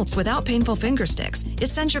results without painful finger sticks. It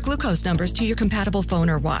sends your glucose numbers to your compatible phone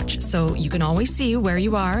or watch, so you can always see where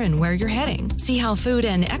you are and where you're heading. See how food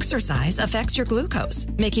and exercise affects your glucose,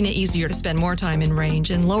 making it easier to spend more time in range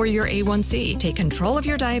and lower your A1C. Take control of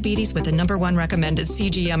your diabetes with the #1 recommended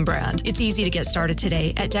CGM brand. It's easy to get started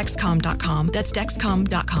today at Dexcom.com. That's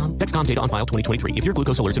Dexcom.com. Dexcom data on file 2023. If your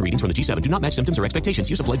glucose alerts and readings from the G7 do not match symptoms or expectations,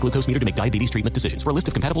 use a blood glucose meter to make diabetes treatment decisions. For a list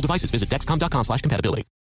of compatible devices, visit Dexcom.com/compatibility.